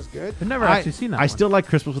Santa's good. I've never actually seen that I one. still like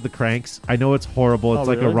Christmas with the Cranks. I know it's horrible. It's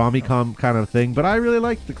like really? a rom-com kind of thing, but I really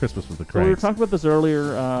like the Christmas with the So we were Cranks. talking about this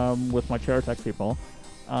earlier with my Chair Tech people.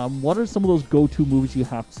 What are some of those go-to movies you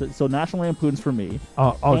have to? So National Lampoon's for me.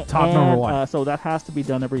 Top number one. So that has to be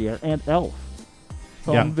done every year. And Elf.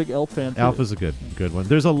 So I'm a big Elf fan too. Elf is a good one.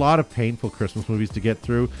 There's a lot of painful Christmas movies to get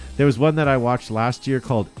through. There was one that I watched last year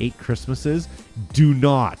called 8 Christmases. Do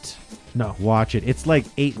not watch it. It's like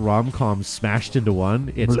 8 rom-coms smashed into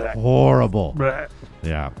one. It's horrible.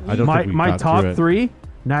 Yeah, I don't think we my got top through it. 3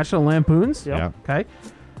 National Lampoons. Yeah. Okay.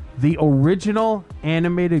 The original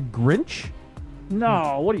animated Grinch.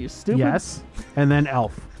 No, what are you, stupid? Yes. And then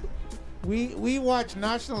Elf. We watch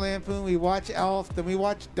National Lampoon, we watch Elf, then we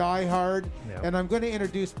watch Die Hard, and I'm going to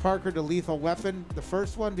introduce Parker to Lethal Weapon, the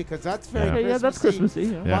first one, because that's very Christmassy. Yeah, that's Christmassy.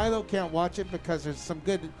 Yeah. Milo can't watch it because there's some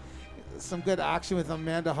good action with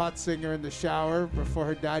Amanda Hotzinger in the shower before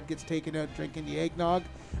her dad gets taken out drinking the eggnog.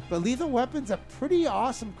 But Lethal Weapon's a pretty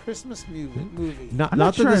awesome Christmas movie. I'm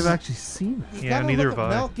not sure I've actually seen it. You gotta look at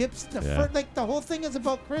Mel Gibson. The whole thing is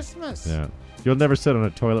about Christmas. Yeah. You'll never sit on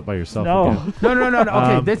a toilet by yourself again.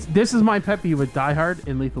 No. Okay, this is my pet peeve with Die Hard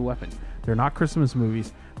and Lethal Weapon. They're not Christmas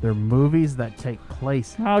movies. They're movies that take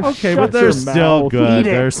place. Okay, but they're still good.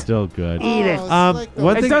 They're still good. Eat it.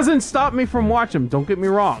 One thing, doesn't stop me from watching them. Don't get me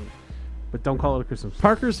wrong. But don't call it a Christmas movie.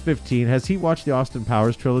 Parker's 15. Has he watched the Austin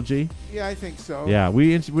Powers trilogy? Yeah, I think so. Yeah,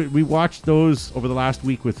 we watched those over the last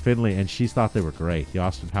week with Finley, and she thought they were great. The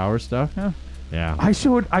Austin Powers stuff. Yeah. I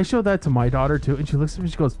showed that to my daughter too, and she looks at me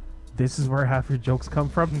and she goes, "This is where half your jokes come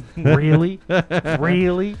from." Really?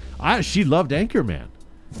 Really? She loved Anchorman.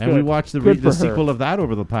 And Good. we watched the Good for her. sequel of that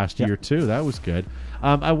over the past year too. That was good.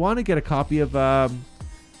 I want to get a copy of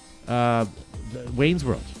Wayne's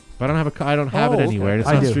World, but I don't have it anywhere. And it's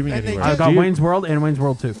not streaming anywhere. I've got Wayne's World and Wayne's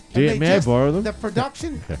World 2. May I borrow them? The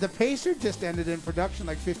production, the Pacer just ended in production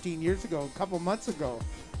like 15 years ago, a couple months ago.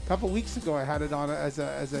 A couple weeks ago, I had it on as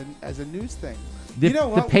a news thing. The, you know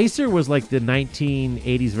what? The Pacer was like the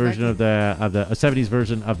 1980s version of the 70s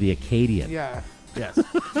version of the Acadian. Yeah. Yes.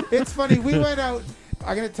 It's funny. We went out.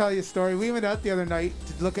 I'm going to tell you a story. We went out the other night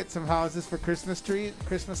to look at some houses for Christmas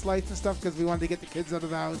lights and stuff because we wanted to get the kids out of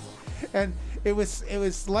the house. And it was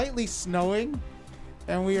slightly snowing,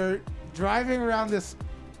 and we were driving around this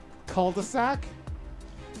cul-de-sac,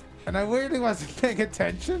 and I weirdly wasn't paying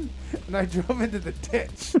attention, and I drove into the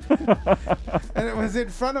ditch. And it was in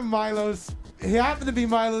front of Milo's. He happened to be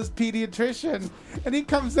Milo's pediatrician, and he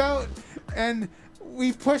comes out, and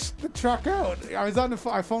we pushed the truck out. I was on the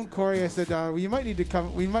phone. I phoned Corey. I said, well, "You might need to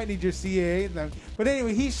come. We might need your CAA." But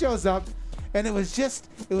anyway, he shows up, and it was just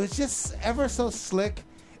ever so slick,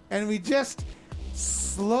 and we just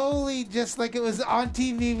slowly, just like it was on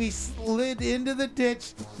TV, we slid into the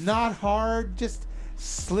ditch. Not hard, just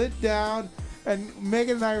slid down. And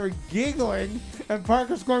Megan and I were giggling, and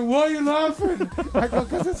Parker's going, "Why are you laughing?" I go,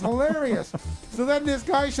 "Because it's hilarious." So then this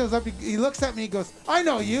guy shows up. He looks at me. He goes, "I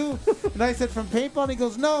know you." And I said, "From paintball?" And he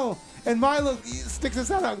goes, "No." And Milo sticks his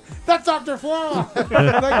head out. "That's Dr. Flora."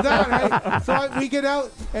 Like that, right? So we get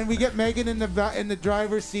out, and we get Megan in the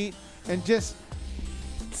driver's seat, and just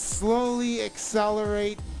slowly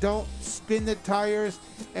accelerate. Don't spin the tires.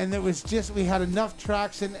 And it was just, we had enough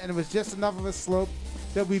traction, and it was just enough of a slope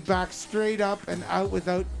that we backed straight up and out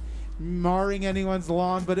without marring anyone's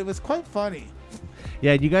lawn, but it was quite funny.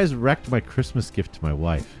 Yeah, you guys wrecked my Christmas gift to my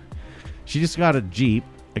wife. She just got a Jeep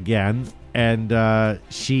again, and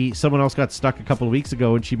someone else got stuck a couple of weeks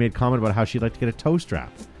ago, and she made a comment about how she'd like to get a toe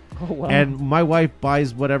strap. Oh, wow. And my wife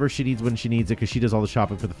buys whatever she needs when she needs it because she does all the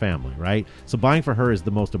shopping for the family, right? So buying for her is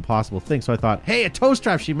the most impossible thing. So I thought, hey, a toe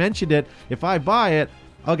strap, she mentioned it. If I buy it,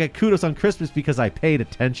 I'll get kudos on Christmas because I paid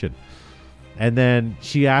attention. And then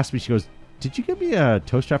she asked me, she goes, "Did you give me a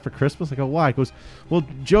toe strap for Christmas?" I go, "Why?" He goes, "Well,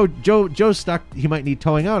 Joe's stuck. He might need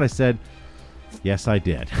towing out." I said, "Yes, I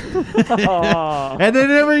did." And they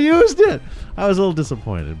never used it. I was a little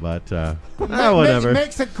disappointed, but whatever.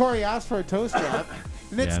 Meg said Corey asked for a toe strap.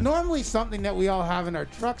 And it's normally something that we all have in our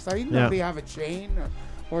trucks. I normally have a chain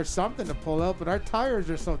or something to pull out, but our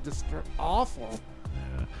tires are so awful.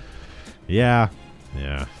 Yeah.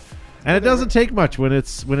 And it doesn't take much when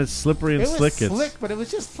it's slippery and slick. It was slick, but it was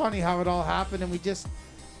just funny how it all happened, and we just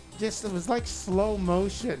just, it was like slow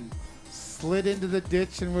motion. Slid into the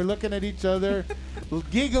ditch, and we're looking at each other,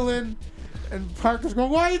 giggling, and Parker's going,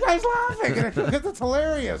 "Why are you guys laughing?" And I go, "Because it's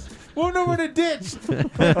hilarious. We're nowhere to ditch." And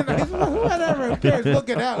I said, "Well, whatever, who cares? We'll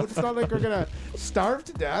get out. It's not like we're going to starve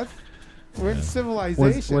to death. We're in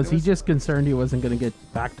civilization." Was he just concerned he wasn't going to get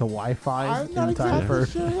back to Wi-Fi I'm not in time exactly for?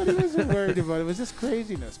 sure what he was worried about. It was just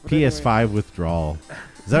craziness. But PS5 withdrawal.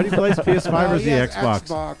 Is that what he plays, PS5 No, or is he the has Xbox?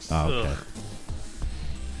 Xbox. Oh, okay.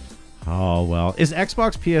 Oh, well. Is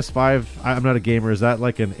Xbox PS5, I'm not a gamer, is that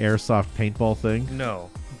like an airsoft paintball thing? No,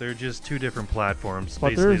 they're just two different platforms. But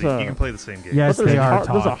Basically, there's you can play the same game. Yes, But there's they are.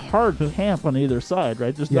 there's a Todd. hard camp on either side,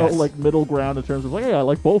 right? There's Yes. no like middle ground in terms of like, hey, I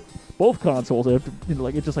like both consoles. I have to,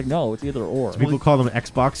 like it's just like no, it's either or. Do people call them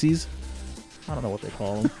Xboxies? I don't know what they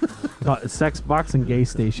call them. Sex box and gay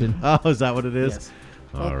station. Oh, is that what it is? Yes.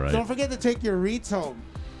 All right. Don't forget to take your reads home.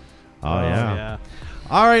 Oh, yeah.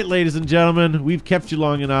 All right, ladies and gentlemen, we've kept you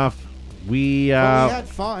long enough. We had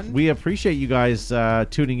fun. We appreciate you guys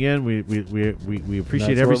tuning in. We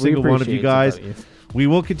appreciate That's every what we single one of you appreciate guys. about you. We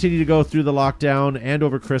will continue to go through the lockdown and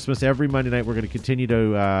over Christmas. Every Monday night, we're going to continue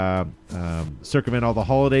to circumvent all the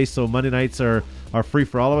holidays. So Monday nights are free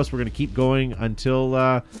for all of us. We're going to keep going until,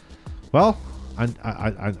 well,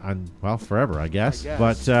 forever, I guess.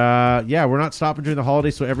 But yeah, we're not stopping during the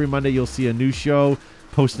holidays. So every Monday, you'll see a new show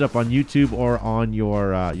posted up on YouTube or on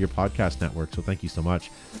your podcast network. So thank you so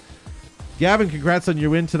much. Gavin, congrats on your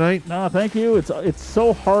win tonight. No, thank you. It's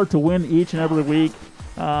so hard to win each and every week,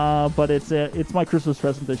 but it's my Christmas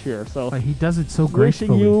present this year. So But he does it so wishing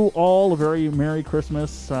gracefully. you all a very Merry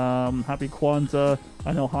Christmas, Happy Kwanzaa.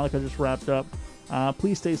 I know Hanukkah just wrapped up.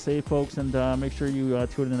 Please stay safe, folks, and make sure you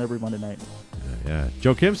tune in every Monday night. Yeah,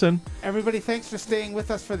 Joe Kimson. Everybody, thanks for staying with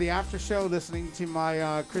us for the after show, listening to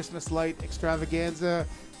my Christmas light extravaganza,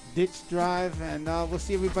 ditch drive, and we'll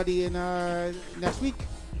see everybody in next week.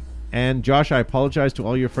 And Josh, I apologize to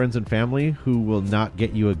all your friends and family who will not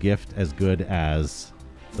get you a gift as good as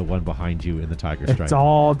the one behind you in the Tiger Stripe. It's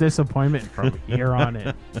all disappointment from here on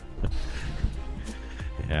in.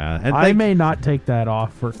 Yeah, and I may not take that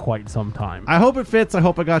off for quite some time. I hope it fits. I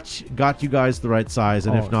hope I got you guys the right size,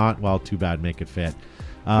 and Oh. if not, well, too bad. Make it fit.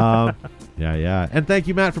 Yeah. And thank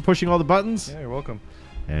you, Matt, for pushing all the buttons. Yeah, you're welcome.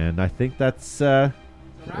 And I think that's Yeah.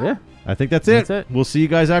 I think that's it. That's it. We'll see you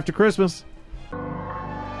guys after Christmas.